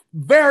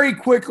very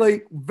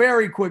quickly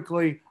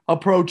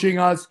approaching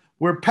us.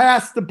 We're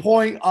past the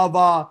point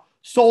of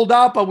sold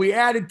out, but we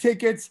added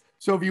tickets.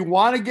 So if you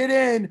want to get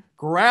in,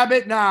 grab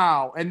it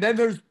now. And then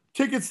there's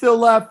tickets still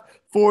left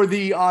for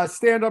the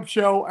stand-up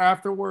show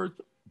afterwards.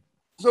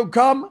 So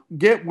come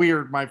get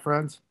weird, my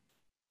friends.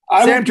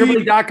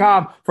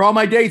 SamTripoli.com for all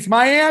my dates.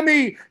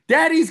 Miami,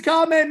 Daddy's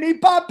coming. Me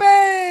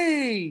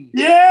papi.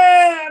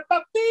 Yeah,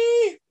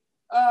 papi.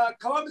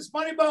 Columbus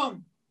Money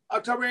Bone,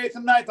 October 8th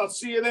and 9th. I'll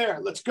see you there.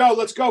 Let's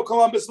go,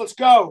 Columbus. Let's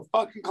go.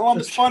 Fucking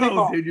Columbus Funny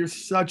Bone. Dude, you're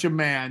such a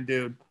man,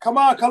 dude. Come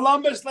on,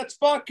 Columbus. Let's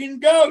fucking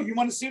go. You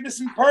want to see this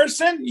in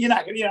person? You're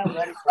not ready,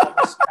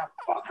 Columbus. You're not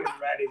fucking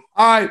ready.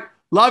 All right.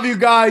 Love you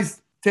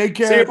guys. Take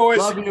care. See you, boys.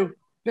 Love you.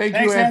 Thanks,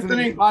 you,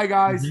 Anthony. Bye,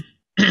 guys.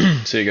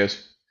 See you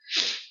guys.